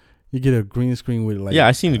you get a green screen with like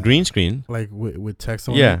I seen the green screen. like with text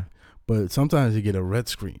on Yeah. it. But sometimes you get a red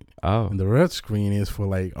screen, Oh. and the red screen is for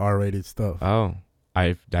like R-rated stuff. Oh.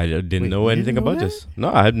 I didn't Wait, know you anything didn't know about that? this.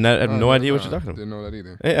 No, I have no idea what you're talking about. Didn't know that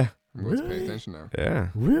either. Yeah. I'm going to Really? pay attention now. Yeah.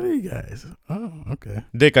 Really, guys? Oh, okay.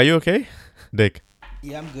 Dick, are you okay? Dick.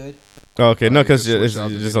 Yeah, I'm good. Oh, okay, no, you because just there's switched out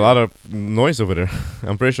the a video. lot of noise over there.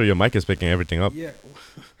 I'm pretty sure your mic is picking everything up. Yeah.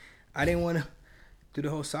 I didn't want to do the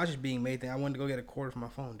whole sausage being made thing. I wanted to go get a cord for my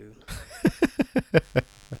phone, dude.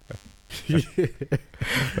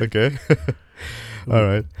 Okay. All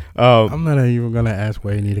right. I'm not even gonna ask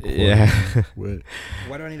why you need a quarter. Yeah. What?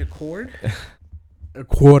 Why do I need a cord? A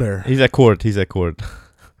quarter. He's at court.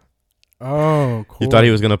 Oh, You thought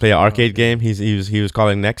he was gonna play an arcade game? He was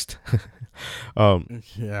calling next.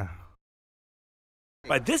 Yeah.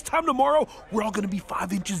 By this time tomorrow, we're all gonna be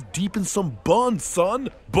 5 inches deep in some buns, son.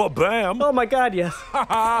 Ba-bam. Oh my god, yes.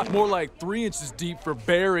 More like 3 inches deep for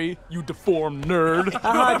Barry, you deformed nerd.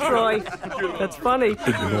 Haha, Troy. That's funny.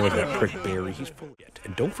 Ignore that prick Barry, he's full of it.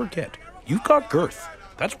 And don't forget, you've got girth.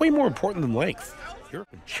 That's way more important than length. You're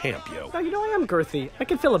a champ, yo. Now, you know I am girthy. I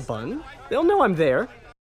can fill a bun. They'll know I'm there.